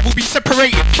ones that you love will be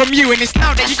separated from you, and it's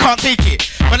now that you can't take it.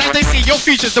 But as they say, your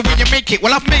future's the way you make it.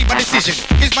 Well, I've made my decision.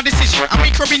 Here's my decision. I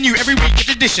make rubbing you every week, a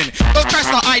tradition. Don't try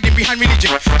start hiding behind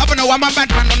religion. I don't know, I'm a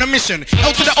madman on a mission.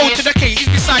 L to the O to the K, he's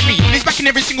beside me. And he's backing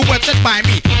every single word said by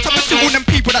me. Top of two all them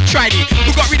people that tried it.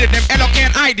 Who got rid of them, LOK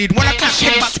and I did. When I clash,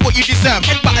 headbutt's what you deserve.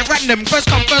 Headbutt at random, first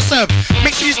come, first serve.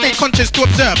 Make sure you stay conscious to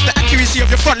observe the accuracy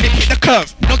of your front lip, hit the curve.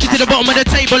 Knock you to the bottom of the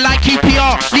table like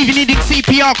QPR. Leaving needing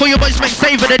CPR. Call your boys make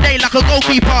save of the day like a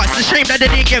goalkeeper. It's a shame that they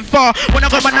didn't get far. When I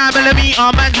got my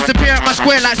 9mm, man disappear at my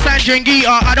square like Sandra and Geeta.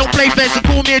 I don't play fair, so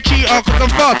call me a cheater, cause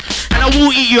I'm fast. And I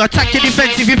will eat you, attack your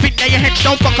defense. If you think that you're hench,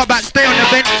 don't fuck about, stay on the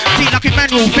bench. Team like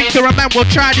Emmanuel, think you're a man, we'll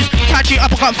try this. Touch it,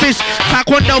 uppercut fist.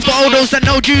 Taekwondo for all those that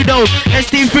know judo.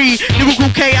 SD3, lyrical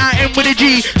K-I-M with a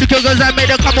G. To kill girls that made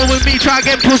her come on with me, try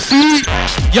again, pussy.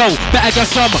 Yo, better get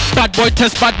some. Bad boy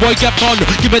test, bad boy get on.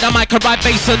 Give me the mic and ride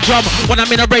bass and drum. When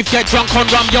I'm in a rave, get drunk on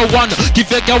rum. Yo, one, give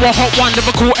your girl a hot one.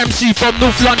 Lyrical MC from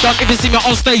North London. If you see me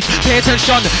on stage, pay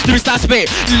attention. Lyrics that spit,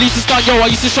 you need to start. Yo,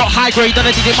 I used to shot high grade and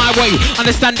I did it my way.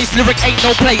 Understand this lyric ain't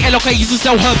no play. LOK used to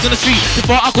sell herbs on the street.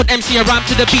 Before I could MC a rhyme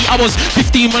to the beat, I was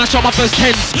 15 when I shot my first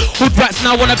tens. Hood rats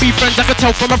now wanna be friends. I could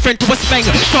tell from a friend to a speng.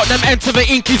 Got them enter the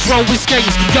inkies roll with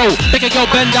skanks. Yo, make a girl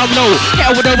bend down low. Get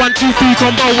her with a 1, 2, 3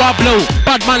 combo, I blow.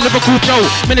 Bad man, lyrical pro.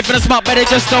 Many for the smart, but they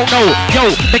just don't know.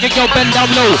 Yo, make a girl bend down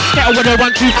low. Get her with a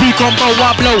 1, 2, 3 combo,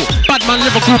 I blow. Bad man,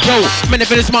 lyrical pro. Many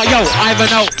for the smart, yo, I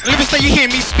even know. Lyrics that you hear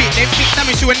me spit, they think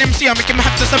damage to an MC. I make him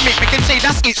have to submit. Make him say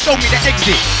that's it, show me the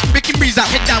exit. Make him breeze out,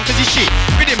 head down cause he's shit.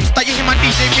 Rhythms that you hear my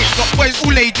DJ mix. Got boys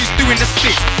all ages doing the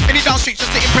splits. Any dance streets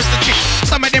just to impress the chicks.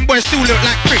 Some of them boys still look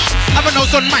like pricks. Have a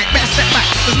nose on mic, better step back.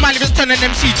 Cause my lyrics turn an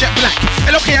MC jet black.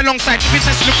 LOK alongside, if it's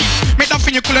less looky. Make that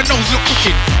thing you call a nose look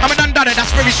crooked. I'm a dundada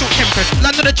that's very short tempered.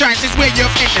 Land of the Giants is where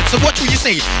you've ended. So watch what you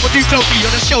say, or do closely,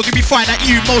 or the shells will be fired at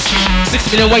you mostly.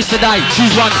 6 million ways to die,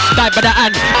 choose one. Die by the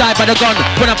hand, die by the gun.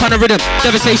 When I'm on a rhythm,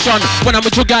 devastation. When I'm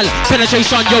with your gal,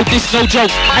 penetration. Yo, this no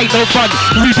joke, ain't no fun.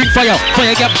 Reaping fire,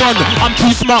 fire get burned. I'm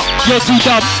too smart, you're too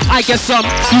dumb. I get some,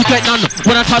 you get none.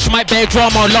 When I touch my bare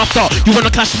drama, laughter. You wanna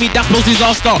clash me, that's no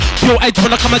disaster. Pure edge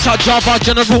when I come and chat Java.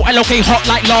 General LOK hot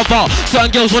like lava.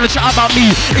 Certain girls wanna chat about me.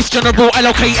 It's General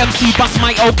LOK MC, bust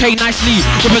my OK nicely.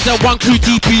 Represent one crew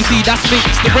TPC, that's me.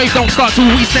 The rave don't start till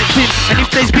we stepped in. And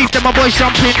if there's beef, then my boys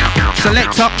jumping.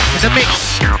 Selector in the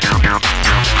mix.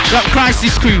 Got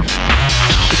Crisis crew.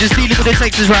 We're just dealing with the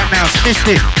Texas right now. Missed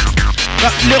it.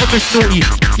 Got Little Miss Naughty.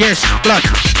 Yes, blood.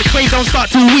 The wave don't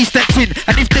start till we stepped in.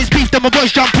 And if there's beef, then my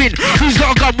boys jump in. Who's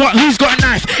got a gun? What? Who's got a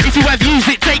knife? If you have used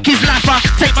it, take his life. I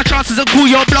take my chances and call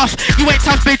your bluff. You ain't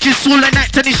tough bitches, all an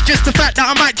act. And it's just the fact that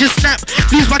I might just snap.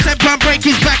 Lose my temper and break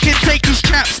his back and take his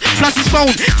chaps. Plus his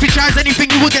phone. If he tries anything,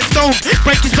 you will get stoned.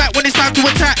 Break his back when it's time to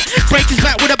attack. Break his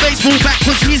back with a baseball bat.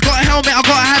 Cause he's got a helmet, I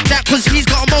gotta have that. Cause he's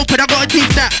got a moped, I gotta keep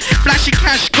that. Flashing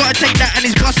cash, gotta take that. And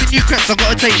he's busting new craps, I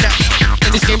gotta take that.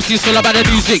 In this game, it's all about the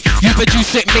music. You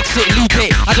produce it, mix it, loop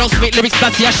it. I don't spit lyrics,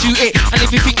 fancy, I shoot it. And if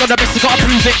you think you're the best, you gotta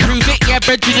prove it. Prove it, yeah,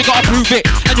 brethren, you gotta prove it.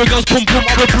 And your girls pum pum,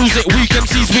 I will bruise it. Weak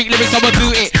MCs, weak lyrics, I will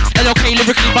boot it. LOK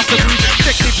lyrically bust a groove.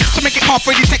 Objective, to make it hard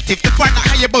for a detective. To find out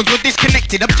how your bones were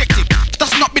disconnected. Objective,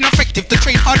 that's not been effective. To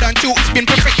train harder until it's been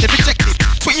perfected. Rejected,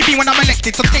 it's what you mean when I'm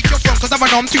elected. So take your phone, cause I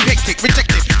know I'm too hectic.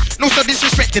 Rejected, no so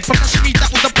disrespected. For flashing me, that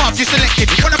was the path you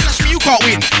selected. Wanna flash me, you can't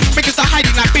win. Make us a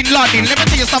hiding like Bin Laden. Let me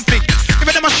tell you something. Give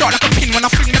them a shot like a pin when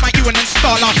I fling them at you and then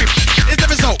start laughing. It's the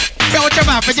result. Bear with your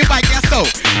mouth and you bite your soul.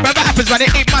 Whatever happens, but it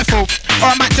ain't my fault.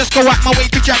 Or I might just go out my way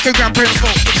to jack your grandparents'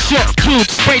 fault. Shot, killed,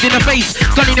 sprayed in the face.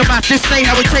 Gun in your mouth, just say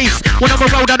how it tastes. When I'm a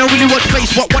road, I don't really watch face.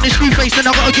 What one is screw face, then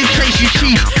I gotta give chase. You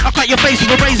cheat. I cut your face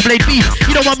with a razor blade beef.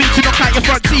 You don't want me to knock out your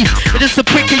front teeth. But just a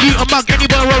prick of you, a mug,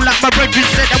 anywhere roll like my brethren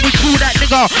said. And we cool that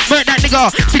nigga, murk that nigga.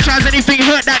 If he tries anything,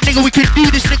 hurt that nigga. We can do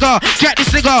this nigga, jack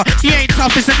this nigga. He ain't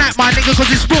tough, it's a nap, my nigga. Cause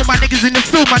it's real, my niggas in the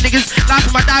film, my niggas. Life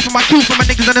for my die for my kill for my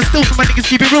niggas. And I'm still for my niggas,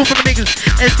 keep it real for my niggas.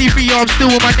 SD3, yo, I'm still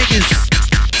with my niggas.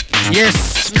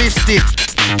 Yes, missed it.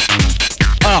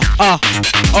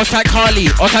 Outside Carly,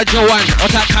 outside Joanne,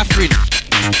 outside Catherine,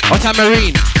 outside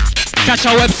Marine. Catch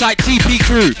our website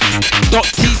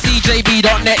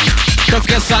tpcrew.tcjb.net. Don't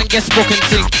forget sign, guest book and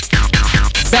sing.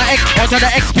 Outside the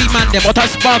XP man them, outside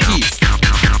Sparky,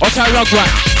 outside Rugrat,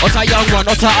 outside Young One,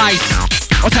 outside Ice,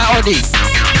 outside Oddy,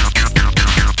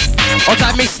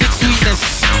 outside Mystic Sweetness.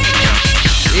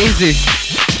 Easy.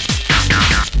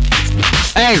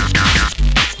 Hey,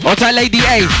 outside Lady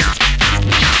A.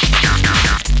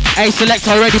 Hey,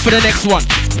 selector, ready for the next one.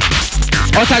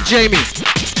 Outside Jamie.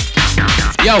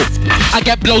 Yo, I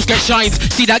get blows, get shines.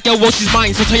 see that girl, well, she's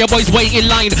mine. So tell your boys wait in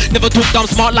line. Never talk dumb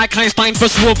smart like Einstein.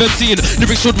 First rule of MCing.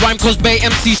 Lyrics should rhyme cause Bay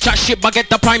MCs chat shit but get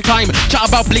the prime time. Chat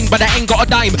about bling but I ain't got a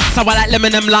dime. So I like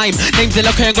lemon and lime. Names are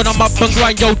okay, I'm gonna mop and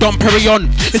grind. Yo, Dom Perignon,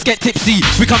 let's get tipsy.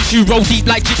 We come to roll deep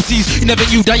like gypsies. You never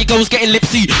knew that your girl was getting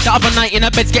lipsy. The other night in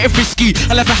her bed getting frisky.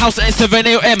 I left the house at 7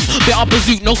 AM. Bit up a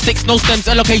zoot, no sticks, no stems.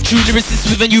 LOK true lyricists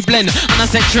with a new blend. And I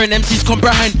said sure and MCs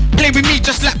comprehend. Play with me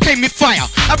just like play with fire.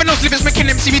 Having those lyrics making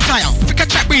MC retire. Think I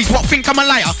chat breeze, what think I'm a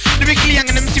liar. Lyrically young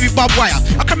and MC with barbed wire.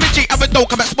 I come with J, have a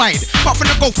dope, I'm expired. Apart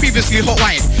from the goal previously hot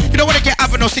wired. You don't wanna get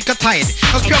having no sick or tired.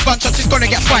 Those pure gunshots is gonna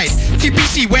get fired.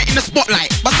 TPC, we're in the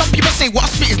spotlight. But some people say what I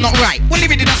spit is not right. Well,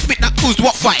 living in that spit that caused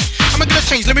what fight. Am I gonna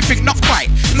change? Let me think, not quite.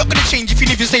 I'm not gonna change if you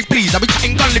never say please. I'll be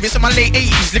chatting gun lyrics in my late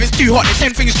 80s. Lyrics too hot, the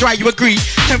 10 things dry, you agree.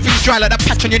 10 things dry like that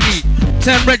patch on your knee.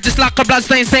 Turn red just like a blood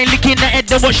stain, licking the head,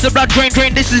 then watch the blood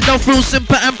drain. This is no thrill,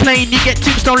 simple and plain. You get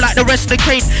tombstone like the rest of the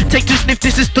cane. Take 2 sniff,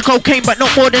 this is the cocaine, but not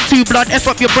more than 2 blood. F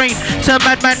up your brain. Turn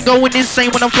madman going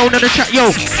insane when I'm flowing on the track, yo.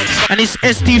 And it's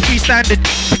ST3 standard.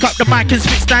 Pick up the mic and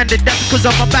spit standard. That's because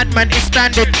I'm a bad man, it's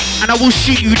standard. And I will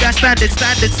shoot you, that's standard.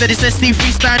 Standard said it's ST3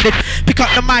 standard. Pick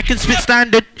up the mic and spit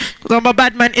standard. Because I'm a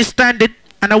bad man, it's standard.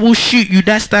 And I will shoot you,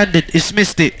 that's standard. It's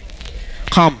missed it.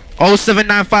 Come.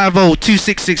 07950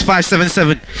 266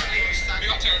 577.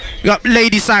 We got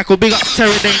Lady Cycle, big up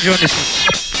Terror Danger on this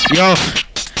one. Yo,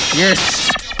 yes.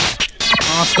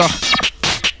 Master.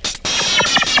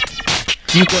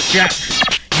 You got Jack.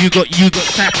 You got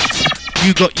tapped.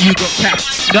 You got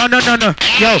capped. No.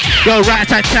 Yo, right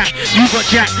attack. You got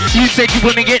Jack. You said you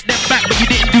wanna get them back, but you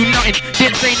didn't do nothing.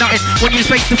 Didn't say nothing. When you was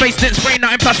face to face, didn't spray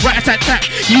nothing. Plus right attack.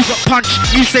 You got punch.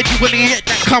 You said you wanna get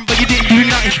that cum, but you didn't do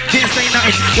nothing. Didn't say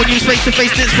nothing. When you was face to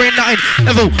face, didn't spray nothing.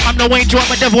 Devil, I'm no angel,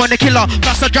 I'm a devil and a killer.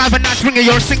 Plus I drive a nice ringer,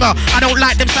 you're a singer. I don't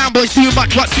like them sound boys too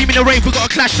much. What see me in the rave, we got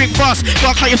a clash, think fast.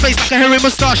 Got cut your face like a hairy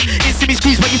moustache. Instant me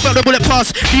squeeze, but you felt the bullet pass.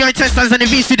 Behind testers and the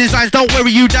VC designs. Don't worry,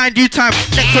 you die in due time.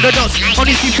 Next to the dots.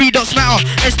 Only see 3 dots matter.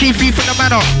 ST3 from the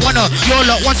manor. Wanna, your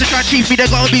lot wants to try and cheat me. They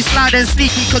gotta be slide and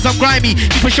sneaky, cause I'm grimy.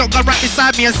 Keep a shotgun right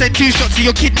beside me and send 2 shots to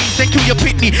your kidneys. Then kill your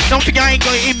pitney. Don't think I ain't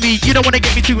got it in me. You don't wanna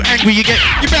get me too angry. You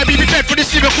better be prepared for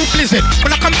this lyrical blizzard.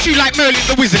 When I come to you like Merlin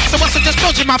the Wizard. So I suggest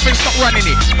close your mouth and stop running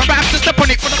it. I might have to step on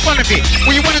it for the fun of it.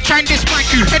 When you wanna try and diss my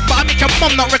crew, head but I make your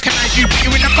mum not recognize you. Put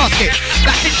you in the casket.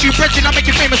 Like since you brethren, I make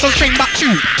you famous, so train back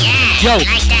to. Yo,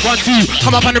 1, 2,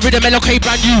 come up on the rhythm, LOK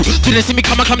brand new. Didn't see me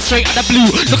come straight out the blue.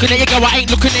 Looking at you girl, I ain't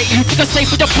looking at you. Think I'm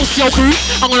safe with your pussy, yo crew.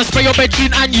 I'm gonna spray your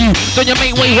bedroom and you. Then your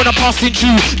mate way when I'm passing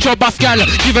through. Joe buff gal,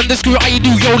 give him the screw, how you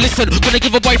do? Yo listen, gonna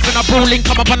give a boyfriend a brawling.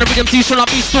 Come up on the rhythm, see shall not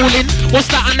be stalling. What's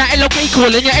that on that LOK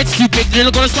calling? Your head's too big, then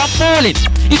you're gonna start falling.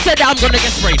 He said that I'm gonna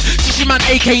get sprayed. Chichi man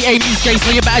aka me's gay,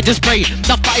 so you better just pray.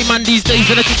 That fatty man these days,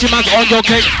 and the chichi man's on your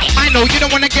cake. I know you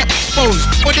don't wanna get exposed.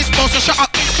 Or disposed, so shut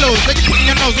up and close. Then you put in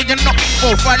your nose when you're not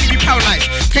involved. Before I leave you paralyzed,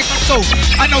 take my soul.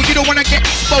 I know you don't wanna get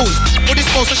exposed. Or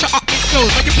disposed, so shut up and close.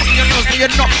 When you put in your nose when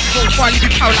you're not involved. Before I leave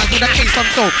you paralyzed with that case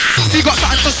unsolved. So you got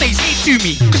something to say, to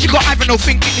me. Cause you got Ivanhoe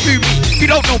thinking who me. You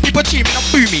don't know, people cheer me, not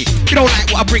boo me. You don't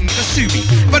like what I bring, just sue me.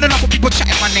 I've had enough of people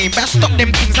chatting my name, but I stop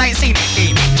them things, I ain't saying that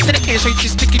name. Instead of case, so you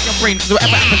just stick in your brain. Cause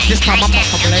whatever happens this time, I'm not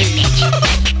coming late.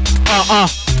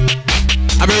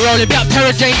 I've been rolling, bit up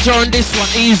Terror Danger on this one,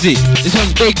 easy. This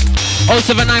one's big.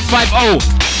 07950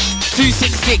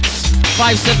 266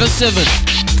 577.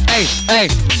 Hey.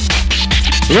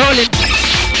 Rolling.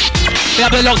 We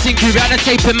have the locks in crew, we have the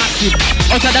tape and massive.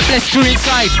 Outside the blessed crew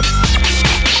inside.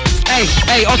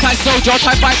 Hey, outside soldier,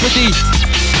 outside Viper D.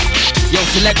 Yo,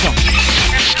 selector.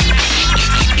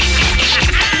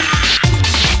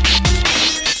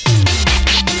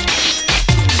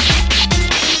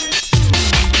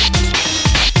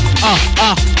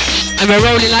 And we're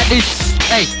rolling like this.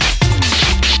 Hey,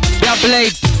 we have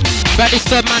Blade. We have this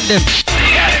third man them.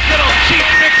 He had a little cheap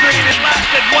victory and it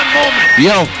lasted 1 moment.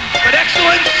 Yo. But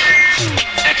excellence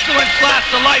lasts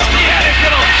a life. He had a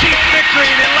little cheap victory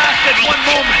and it lasted 1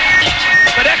 moment.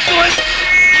 But excellence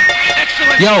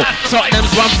Yo,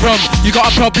 Tottenham's run from. You got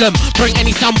a problem, bring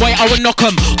any soundboy, I will knock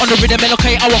 'em. On the rhythm,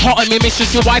 LOK, I will hot 'em. Your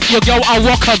mistress, your wife, your girl, I'll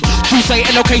rock 'em. True say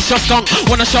LOK shot skunk.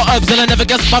 Wanna shot herbs and I never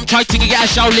get bumped. Try to get a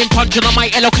Shaolin punch and I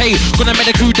might LOK. Gonna make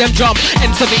the crew them jump.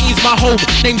 N70's my home.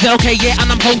 Name's LOK, yeah,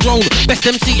 and I'm homegrown. Best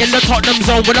MC in the Tottenham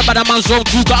zone. When a bad man's wrong,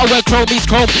 true, gotta wear chrome, he's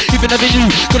chrome. Even if you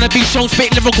gonna be shown,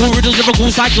 spit lyrical riddles,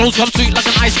 lyrical cyclones. Come sweet like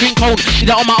an ice cream cone. Did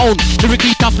that on my own,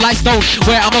 lyrically tough like stone.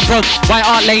 Where I'm from, White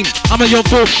Art Lane. I'm a young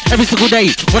fool. every single day.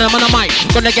 When I'm on a mic,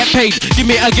 gonna get paid. Give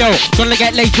me a girl, gonna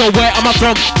get laid. Yo, where am I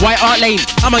from? White Hart Lane.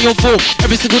 I'm on your phone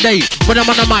every single day. When I'm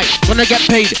on a mic, gonna get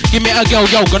paid. Give me a girl,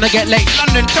 yo, gonna get laid.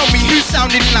 London, tell me who's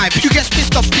sounding live. Who gets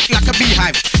pissed off quick like a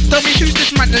beehive? Tell me who's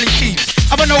dismantling teams.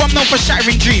 I don't know, I'm known for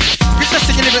shattering dreams.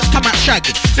 Recessing your lyrics come out shag.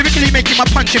 Lyrically making my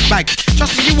punching bag.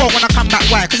 Trust me, you won't when I come that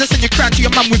way. Cause I send you crying to your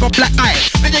mum with a black eye.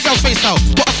 Then your girl's face out,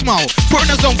 put a smile. Put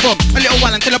in a zone from a little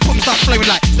while until the pump starts flowing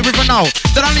like the river now.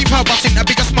 Then I leave her busting a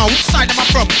bigger smile. Which side am I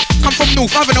from? Come from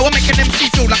north. I don't know, I'm making MC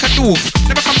feel like a dwarf.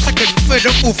 Never come second, third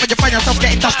or fourth. And you find yourself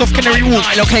getting dust off Canary Wharf.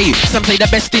 Okay, some say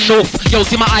the best in north. Yo,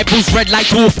 see my eyeballs red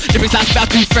like dwarf. Lyrics that's better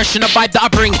too fresh and the vibe that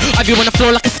I bring. I be on the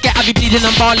floor like a scat, I be bleeding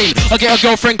and balling. I get a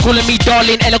girlfriend calling me darling.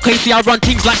 LOKC, I run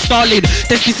things like Starling.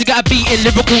 This piece got a beating,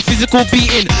 lyrical, physical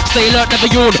beating. Stay alert, never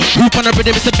yawn. Hoop on a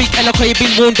rhythm, it's a big LOK,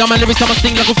 been warned. Got my lyrics, I'ma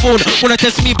sting like a phone. Wanna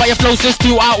test me, but your flow's just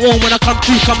too outworn. When I come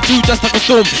through just like a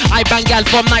storm. I bang gal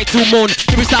from night till morn.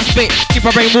 Lyrics that spit, keep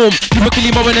my brain warm. Lyrically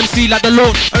more than MC like the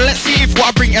lawn. Let's see if what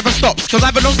I bring ever stops. Cause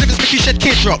I have those lyrics make you shed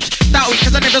teardrops. That week,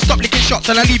 cause I never stop licking shots.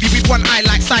 And I leave you with one eye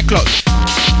like Cyclops.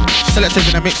 Selectors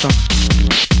in a mixer.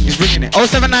 He's bringing it.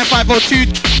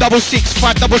 07950 266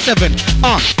 577.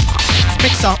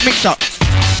 Mix up.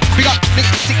 We got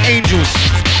Sick Angels.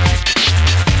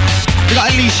 We got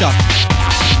Alicia.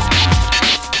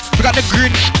 We got the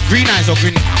green eyes or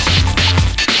green.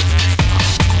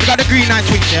 We got the green eyes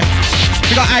twins, yeah.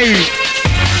 We got Irie.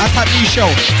 I type Michelle.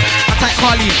 I type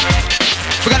Carly.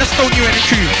 We got the Stone U and the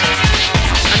crew.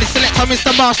 And the selector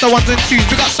Mr. Master 1s and 2s.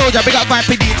 We got Soldier, we got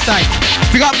Viper D inside.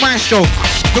 We got Maestro.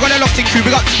 We got the locked in crew.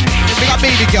 We got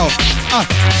Baby Girl.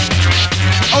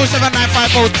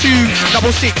 07950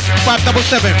 266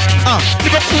 577.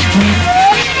 Liverpool.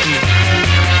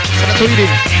 So that's what we did.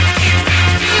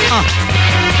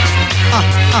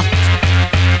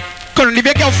 Couldn't leave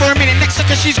your girl for a minute, next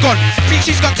second she's gone. Think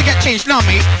she's got to get changed, nah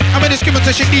mate. I'm in a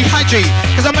discrimination, dehydrate.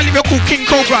 Cause I'm a lyrical cool King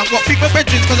Cobra. Got freak with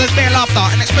bedrooms cause there's bare laughter.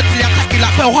 And expectedly attack you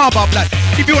like Pearl Harbor blood.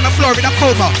 Leave you on the floor in a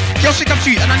coma. Girl sick I'm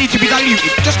sweet and I need to be diluted.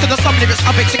 Just cause of some lyrics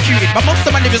I've executed. But most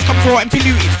of my lyrics come raw and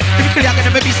polluted. Lyrically I can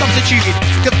never be substituted.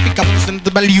 Just pick up and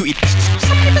diluted.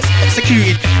 Some lyrics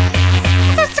executed.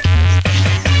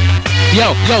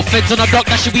 Yo, feds on the block,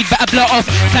 that shit weed better blow off.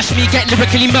 Flash me, get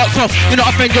lyrically murked off. You're not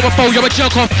a friend, you're a foe, you're a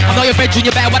jerk off. I'm not your bedroom,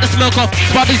 you better wipe the smoke off.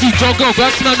 Spot busy, draw go,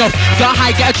 smell off. Get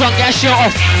high, get a drunk, get a shirt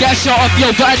off. Get a shirt off,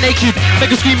 yo, got a naked. Make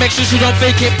a scream, make sure she don't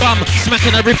fake it, bum.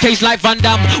 Smacking a ribcage like Van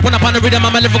Damme. When I'm on the rhythm,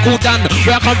 I'm a lyrical done.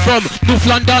 Where I come from, North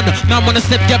London. Man wanna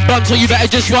step, get blunt, so you better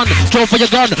just run. Draw for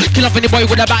your gun, kill off any boy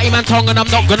with a batty man tongue. And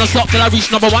I'm not gonna stop till I reach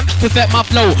number 1. Perfect my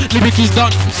flow, lyric is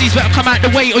done. Sees better come out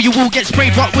the way, or you will get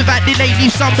sprayed. Rock without delay,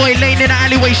 leave some boy laying in the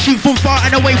alleyway. Shoot from far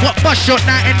and away, what bus shot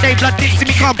night and day. Blood didn't see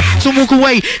me come, so walk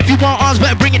away. If you want ours,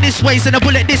 better bring it this way. Send a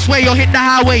bullet this way or hit the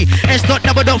highway. S.3,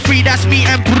 that's me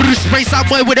and Bruce. Spray some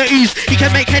boy with a ooze, he can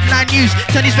make headline news.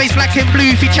 Turn his face black and blue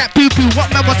if he chat poo-poo.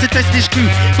 What man wants to test this crew?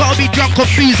 Gotta be drunk or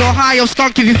booze or high or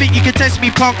skunk. If you think you can test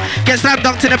me, punk, get slam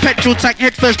dunked in a petrol tank.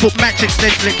 Head first, put match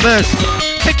extension verse.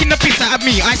 Taking the piss out of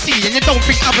me, I see. And you don't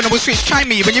think I'm gonna switch, try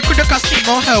me. When you could've cussed him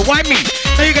or her, why me?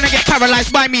 Now you're gonna get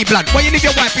paralyzed by me, blood. Why you leave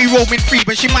your wife be roaming free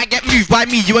when she might get moved by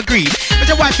me, you agree? But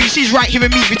your wifey, she's right here with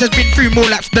me. We just been through more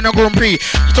laps than a Grand Prix.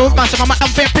 So with myself, I'm an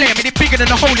unfair player. I mean, it's bigger than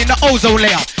a hole in the ozone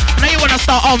layer. Now you wanna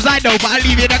start arms, I know, but I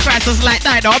leave you in a crisis like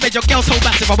Dino. I bet your girl's so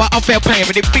massive, I'm an unfair player.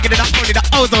 But it's bigger than a hole in the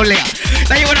ozone layer.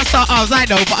 Now you wanna start arms, I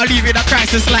know, but I leave you in a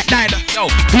crisis like Dino. Yo,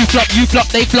 who flop, you flop,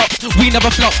 they flop. We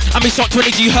never flop. I'm in shot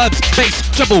 20G herbs, bass,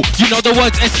 treble. You know the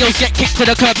words, skills get kicked to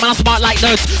the curb. Man, I'm smart like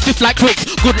nerds, stiff like crooks.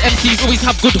 Good MCs always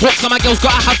have good hooks. And my girls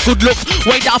gotta have good looks.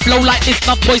 Way that I flow like this,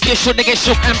 enough boys get shook, they get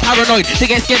shook and paranoid. They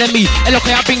get scared of me. LOK,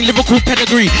 I bring lyrical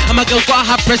pedigree. And my girls gotta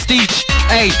have prestige.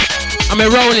 Hey, I'm a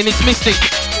rolling, it's Mystic.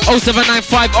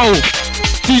 07950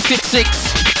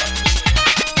 266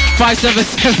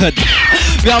 577.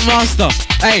 We are master.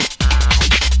 Hey.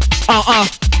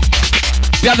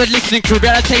 We have a listening crew, we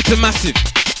have a taping massive.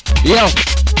 Yo.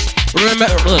 Remember,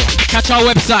 catch our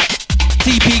website,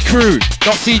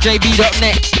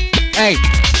 tpcrew.cjb.net. Hey.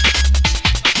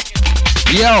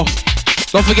 Yo.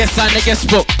 Don't forget sign the guest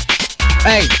book.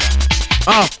 Hey.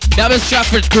 We have a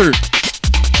Stratford crew.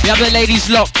 We have the ladies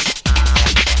locked.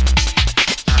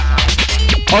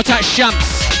 All type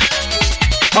Shamps.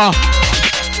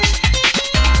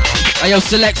 Yo,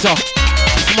 Selector.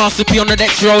 It's Master P on the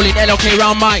decks rolling. LOK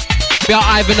round mic. We are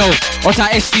Ivano. All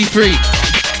type SD3.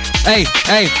 Hey.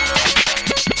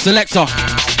 Selector.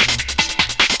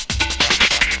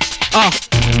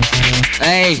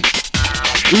 Hey.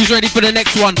 Who's ready for the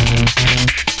next one?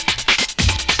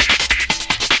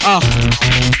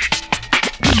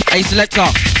 Hey, Selector.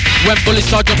 When bullets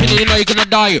start dropping in, you know you're gonna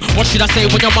die. What should I say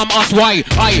when your mum asks why?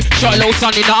 I shot a little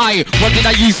son in the eye. What did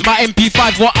I use? My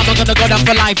MP5. What am I gonna go down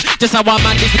for life? Just how one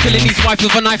man lives killing his wife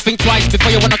with a knife. Think twice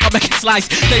before you wanna come back and slice.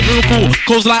 Stay lyrical,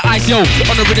 calls like ice, yo.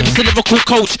 On the rhythm, it's a lyrical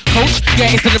coach. Coach?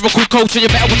 Yeah, it's a lyrical coach. And you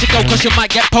better watch it go, cause you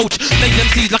might get poached. Blaze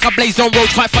MCs like I blaze on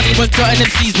roads. Quite funny when certain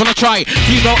MCs wanna try.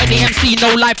 Hero any MC,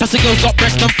 no lie. Plus the girls got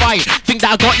breast and fight. Think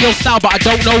that I got your style, but I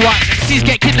don't know what. MCs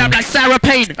get kidnapped like Sarah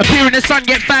Payne. Appear in the sun,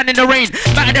 get fanned in the rain.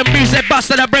 Batter them moves, they bust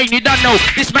to the brain. You don't know.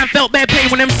 This man felt bare pain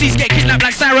when MCs get kidnapped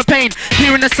like Sarah Payne.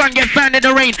 Appear in the sun, get fanned in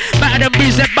the rain. Batter them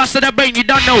moves, they bust to the brain. You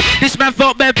don't know. This man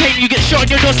felt bare pain. You get shot on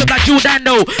your doorstep like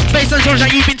Giordano. Face on shoulders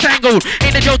like you've been tangled.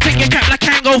 Ain't a joke, take your cap like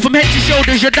Kango. From head to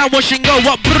shoulders, you're done wash and go.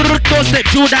 What brrrr, doorstep,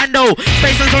 Giordano.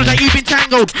 Face on shoulders like you've been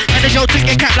tangled. Ain't a joke, take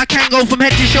your cap like Kango. From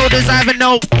head to shoulders, I haven't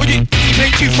know. Would you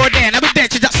playing 2 for there? And I've been there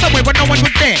to that somewhere where no one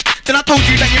was there. Then I told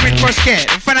you that you're in for a scare.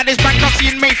 And find out there's bankruptcy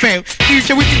in Mayfair.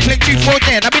 Future we can playing 2 for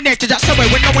there. And I've been there to that somewhere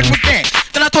where no one was there.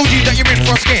 Then I told you that you're in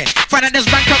for a scare. Find out there's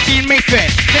bankruptcy in Mayfair.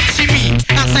 Let's see me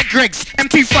outside Greg's.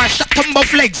 MP5 shut on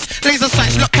both legs. Laser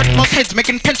sights locked on most heads,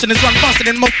 making pensioners run faster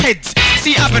than mopeds.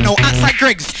 See Avenue outside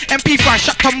Greg's. MP5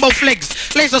 shut on both legs.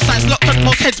 Laser sights locked on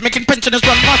most heads, making pensioners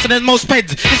run faster than most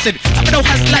peds. Listen, Avenue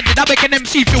has landed. I make an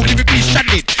MC feel lyrically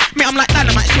stranded. Me, I'm like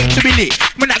dynamite, swing to be lit.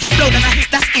 When I explode and I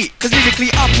hit, that's it. Cause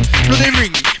lyrically up, blow they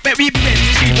ring. Bet we bet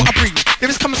and see what I bring.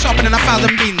 Lyrics come sharper than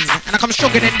 1,000 bins. And I come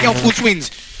stronger than Girl Food Twins.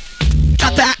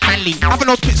 Try to act manly. Have an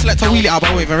old pit select to wheel it up.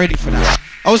 I'm even ready for that.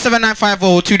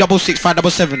 07950 266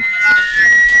 577.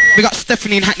 We got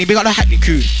Stephanie and Hackney. We got the Hackney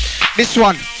crew. This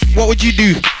one, what would you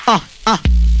do?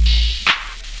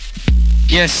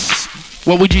 Yes.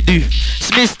 What would you do?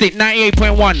 Smithstick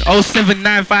 98.1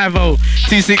 07950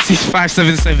 266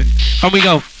 577. Here we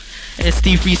go.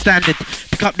 ST3 standard.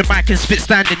 Pick up the mic and spit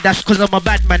standard. That's because I'm a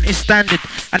bad man, it's standard.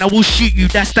 And I will shoot you,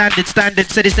 that's standard. Standard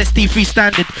said it's ST3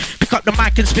 standard. Pick up the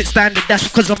mic and spit standard. That's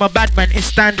because I'm a bad man, it's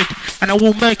standard. And I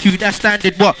will murk you, that's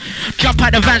standard. What? Jump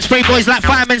out the van, spray boys like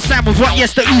Fireman Sam with what?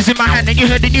 Yes, the ooze in my hand. And you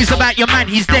heard the news about your man,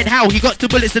 he's dead. How? He got 2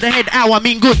 bullets to the head. Ow, I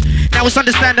mean good. Now it's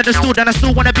understood. And I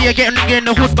still wanna be a getting nigga in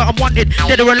the hood, but I'm wanted.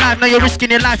 Dead or alive, now you're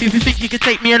risking your life if you think you can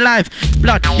take me alive.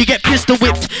 Blood, you get pistol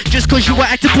whipped just cause you were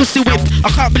acting pussy whipped. I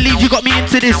can't believe you got me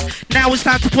into this. Now it's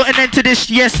time to put an end to this.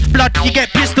 Yes, blood, you get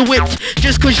pistol whipped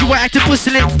just cause you were acting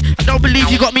pussy lipped. I don't believe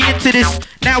you got me into this.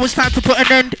 Now it's time to put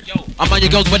an end. Yo, I'm on your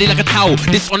girl's body like a towel.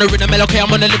 This on the rhythm, okay,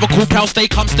 I'm on a lyrical prowl. Stay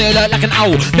calm, stay alert like an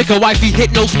owl. Make a wifey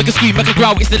hit notes, make a scream, make a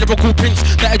growl. It's the lyrical prince,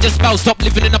 better just bow. Stop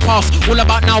living in the past. All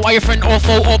about now, are your friend or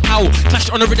foe or pal? Clash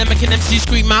on the rhythm, make an MC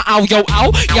scream out, ow, yo,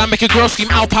 ow. Yeah, make a girl scream,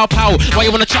 ow, pow, pow. Why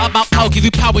you wanna chat about pow? Give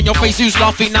you power in your face, who's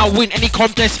laughing now? Win any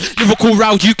contest, lyrical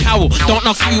row, you cowl. Don't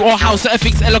ask who or how, certain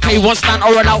things LOK. One stand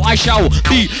or allow, I shall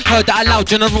be heard that aloud.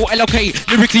 General LOK,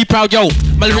 lyrically proud, yo.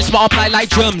 My lyrics multiply like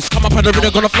germs. Come up on the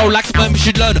rhythm, gonna flow like sperm. You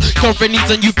should learn. Girlfriend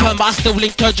needs a new perm, but I still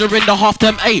link her during the half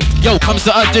term. Hey, yo, comes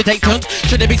the urge to take turns.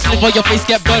 Should a big slip or your face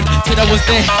get burned? Till I was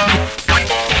there.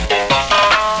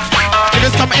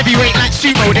 Just come heavyweight like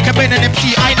sumo. They can burn an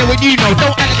MC, I know what you know.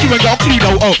 Don't act like you ain't got a clue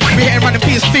though. Oh, we're hitting running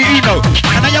PS2, you know.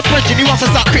 And now your brethren, he wants to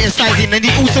start criticizing. And he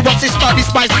also wants to start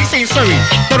despising. He's saying sorry,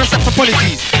 don't accept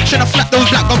apologies. Shouldn't have flapped those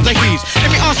black bombs of his.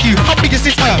 Let me ask you, how big is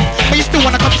this earth? But you still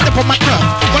wanna come step on my turf?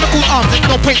 Wanna call arms and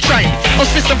no point trying. Those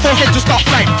fists and foreheads will start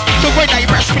flying. So right now you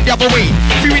better spin the other way.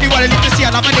 If you really wanna live to see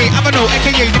another day, I don't know,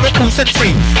 aka Liverpool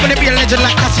Sensei. Wanna be a legend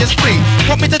like Cassius Clay.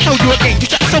 Want me to tell you again, you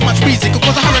chat so much music, it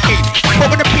cause a hurricane.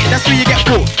 But with the pit, that's where you get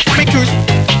caught. Make you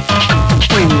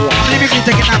I'm lyrically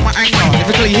taking out my anger.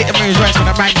 Lyrically hitting moves right from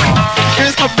the banger.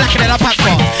 Lyrics come blacker than a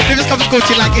panther. Lyrics come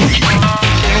scorching like it.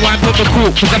 Why put the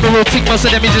cool? Cause I'm a real tick, most of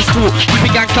them is just cool. Keep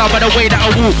it gangsta by the way that I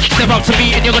walk. Step up to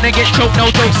me and you're gonna get choked. No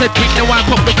joke, said bring the wine,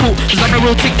 pop the cool. Cause I'm a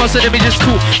real tick, most of them is just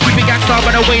cool. Keep it gangsta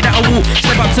by the way that I walk.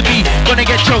 Step up to me, gonna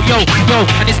get choked. Yo,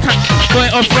 and it's time going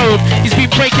off road. He's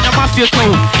been breaking the mafia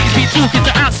code. He's been talking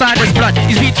to outsiders blood.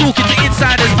 He's been talking to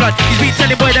insiders blood. He's been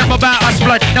telling boy them about us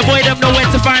blood. Now boy them know where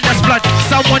to find us blood.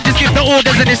 Someone just give the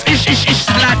orders and it's ish.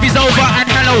 Life is over and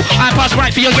hello. I pass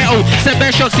right for your ghetto. Send bare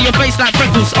shots to your face like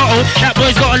freckles. That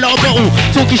boy's got a lot of bottle.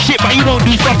 Talking shit but he won't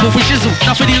do fuck all for shizzle.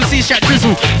 Nothing you'll see shot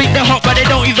drizzle. Think they're hot but they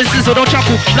don't even sizzle. Don't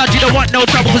chuckle. Blood you don't want no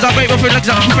trouble. Cause I break my legs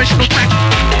like a professional tank.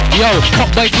 Yo, hot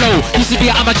boy flow. Used to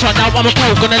be an amateur, now I'm a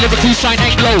pro. Gonna lyrically shine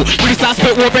and glow. Really start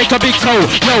spit will break a big toe.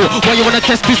 Yo, why you wanna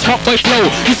test this hot boy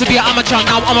flow? Used to be an amateur,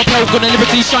 now I'm a pro. Gonna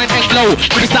lyrically shine and glow.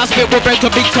 Really start spit will break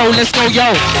a big toe. Let's go,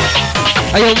 yo.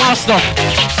 Hey, yo, master.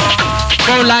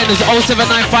 Phone line is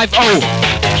 07950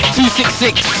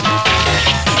 266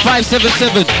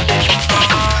 577.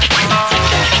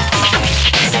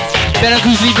 Better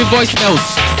who's leaving voicemails.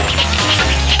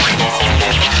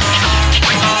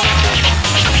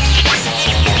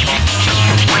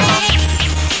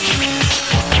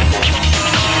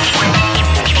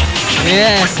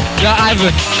 Yeah,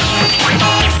 Ivan.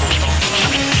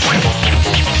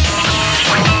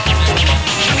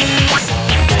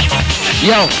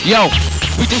 Yo.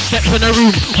 We just step in the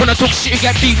room. When I talk shit, you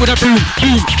get beat with a boom.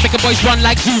 Boom. Make a boys run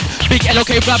like Zoom. Big LOK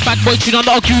rap bad boy tune on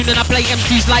the goon. And I play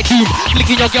MCs like Doom.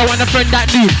 Licking your girl and a friend that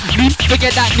knew.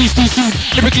 Forget that news too soon.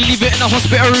 Lyrically leave it in a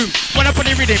hospital room. When I put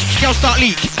it rhythm, girls start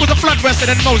leak. Cause the flood worse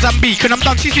than Mozambique. And I'm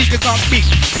done, she speaks, can't speak.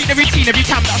 Repeat the routine every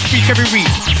time that I speak every week.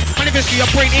 My lyrics for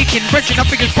your brain aching. Bridging, I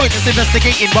figures pointless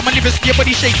investigating. But my lyrics for your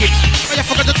body shaking. Oh, I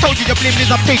forgot to told you, your blame is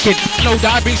I'm taking. No,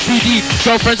 that I bring 3D.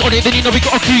 Girlfriends on it, then you know we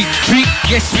got a creep.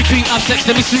 Yes, we creep, have sex,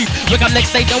 then we sleep. Wake up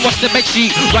next day, then watch the bed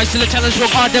sheet. Rise to the challenge,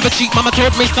 work hard, never cheat. Mama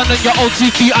told me, stand on your own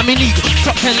 2 feet. I'm in need,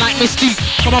 top 10 like Mystique.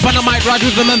 Come up on the mic, ride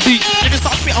with them and beat. They just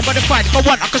start spit on by the fight. If I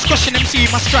want, I can squash an MC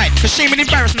in my stride. Cause shame and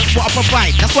embarrassment's what I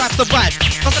provide. That's why I survive.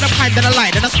 Cause of the kind that I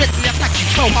lied. And I spectally attack you,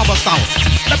 Pearl Harbor style.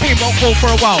 The pain won't go for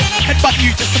a while. Headbutt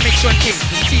you just to make sure in case.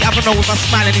 See, I don't know with a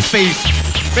smile in his face.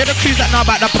 We're the clues that know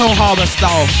about the Pearl Harbor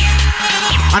style.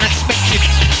 Unexpected.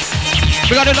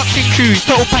 We got a locked-in crew,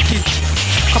 total package.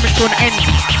 Coming to an end.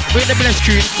 We're the blessed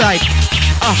crew inside.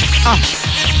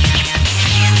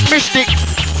 Mystic.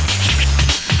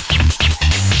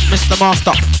 Mr.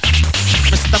 Master.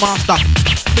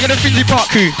 We got the Finsey Park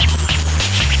crew.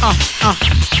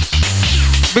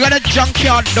 We got the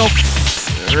Junkyard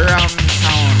Dogs round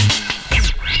town.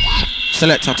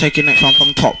 Select, I'll take your next one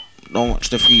from top. Don't watch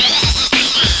the feedback.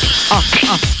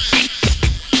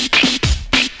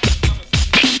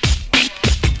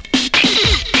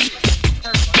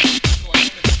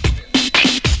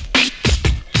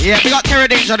 Yeah, we got Terror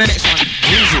Danger on the next one.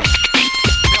 Easy.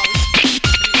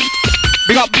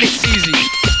 We got Blitz, easy.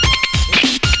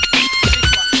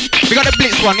 We got the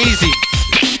Blitz one, easy.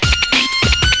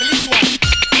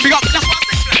 We got, that's what I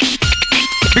said.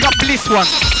 We got Bliss one.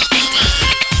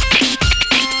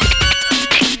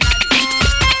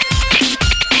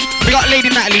 We got Lady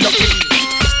Natalie locked in.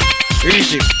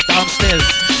 Easy. Downstairs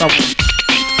somewhere.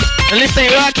 The list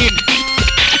ain't working.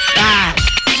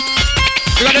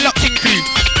 We got the locked in crew.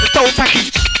 The total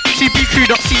package.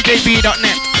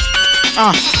 cpcrew.cjb.net.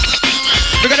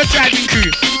 We got the driving crew.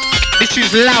 This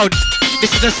tune's loud. This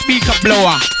is a speaker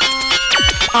blower.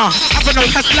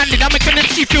 Evernote has landed. I'm making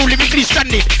MC feel lyrically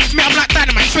stranded. Me, I'm like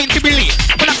dynamite, straight to be lit.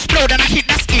 When I explode and I hit,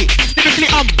 that's it. Lyrically,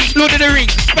 Lord of the Ring.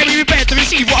 Baby, prepare to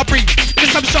receive what I bring. This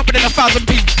I'm sharper than 1,000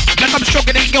 pins. Like I'm stronger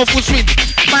than girl full swing.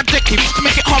 My objective is to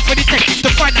make it hard for detectives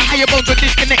to find out how your bones are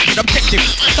disconnected. Objective,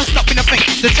 that's not been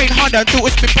effective. To train harder until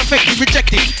it's been perfectly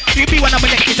rejected. You be when I'm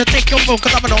elected to take your phone,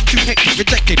 cause I'm an too hectic,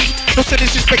 rejected. No so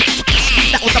disrespect.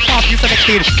 That was the path you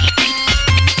selected.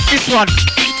 This one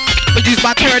produced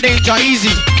by Terror Danger, easy.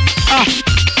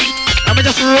 And we're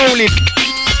just rolling.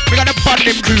 We got the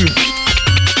Bundem crew.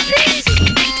 Easy.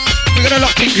 We got a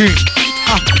locked in crew.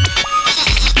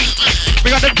 We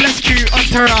got the Blessed crew on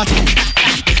Terror.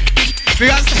 We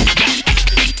got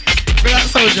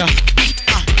Soldier.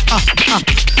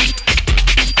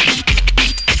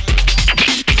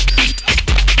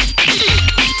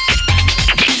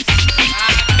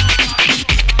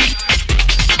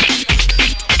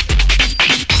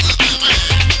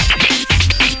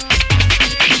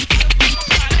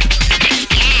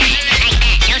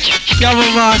 Come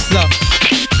on, master.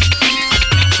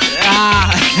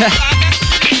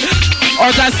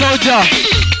 All-type Soldier.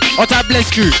 All-type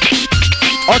Blessed crew.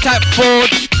 All-type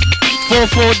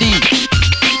 4D.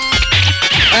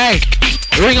 Hey,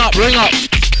 ring up.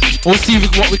 We'll see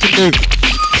what we can do.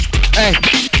 Hey,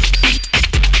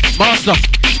 master.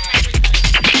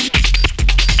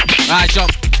 Alright,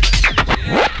 jump.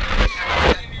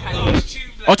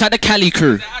 All-type the Cali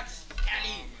crew.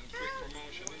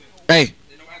 Hey.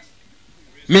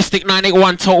 Mystic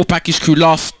 981 total package crew,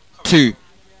 last 2.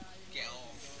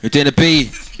 We're doing a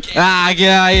B.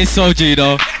 Yeah, it's Soldier, you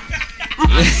know.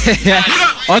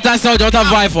 All time Soldier, all time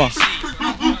Viper.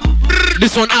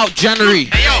 This one out January.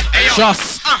 Hey,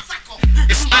 Trust.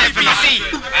 It's Ivan,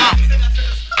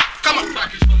 come on.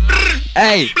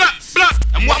 Hey.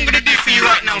 And what I'm gonna do for you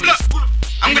right now,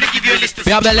 I'm gonna give you a list of.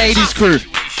 We have the ladies crew.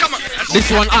 Come on.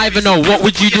 This one Ivano, what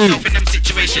would you do? In them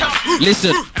situations.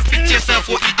 Listen. Picture yourself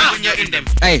what you do when you're in them.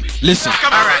 Hey, listen.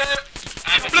 Alright.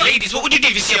 Ladies, what would you do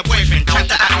if you see a boyfriend trying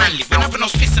to act manly? When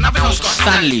Ivano's pissed and Ivano's got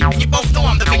Stanley. And you both know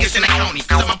I'm the biggest in the county,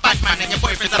 cause I'm a bad man and your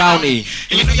boyfriend's a Bounty.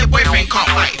 And you know your boyfriend can't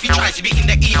fight if he tries to be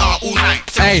in the ER all night.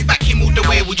 So hey. Back him all the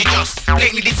way, would you just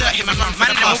blatantly desert him and run for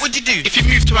the bus? What would you do if you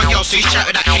moved to a girl so you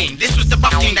shouted at Kane? This was the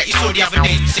buff thing that you saw the other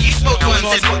day. So you spoke to her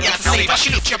man said what you had to say, but she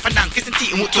looked you up and down, kissed and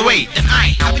teeth and walked away. Then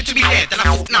I happened to be there, then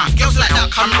I thought, nah, girls like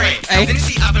that come rare. Hey. Then you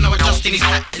see Ivan adjusting his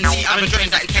hat, then see Ivan drawing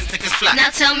that in 10 seconds flat. Now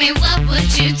tell me what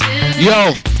would you do?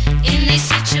 Yo, In these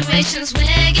situations we're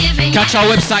giving catch you. our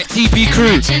website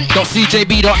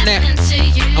tbcrew.cjb.net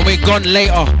and we're gone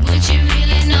later. Would you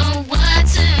really know what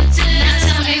to do? Now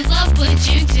tell me what would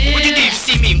you do? What you do if you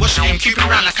see me watching him creeping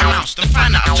around like a mouse? Then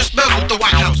find out I've just burgled the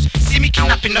White House. See me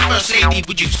kidnapping the first lady,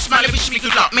 would you smile and wish me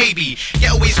good luck? Maybe.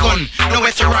 Getaway's gone,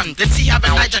 nowhere to run. Then see how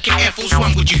I hijacking Air Force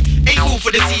One, would you? Ain't cool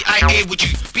for the CIA, would you?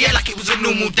 Be here like it was a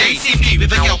normal day. See me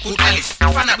with a girl called Alice.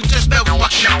 Find out we just burgled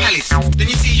Buckingham Palace. Then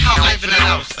you see how Ivan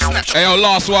allows a snapshot. Hey, yo,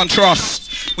 last one, trust.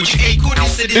 Would you ain't cool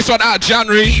this? This one out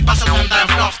January. Bust up and down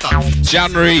laughter.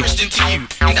 January. Question to you. In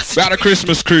that We had a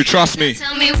Christmas crew, trust me.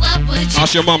 Tell me what would you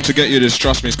Ask your mum to get you this,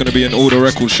 trust me, it's gonna be in all the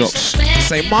record shops.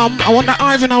 Say, Mum, I want that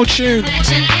Ivanhoe tune.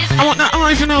 I want that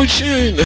Ivanhoe tune.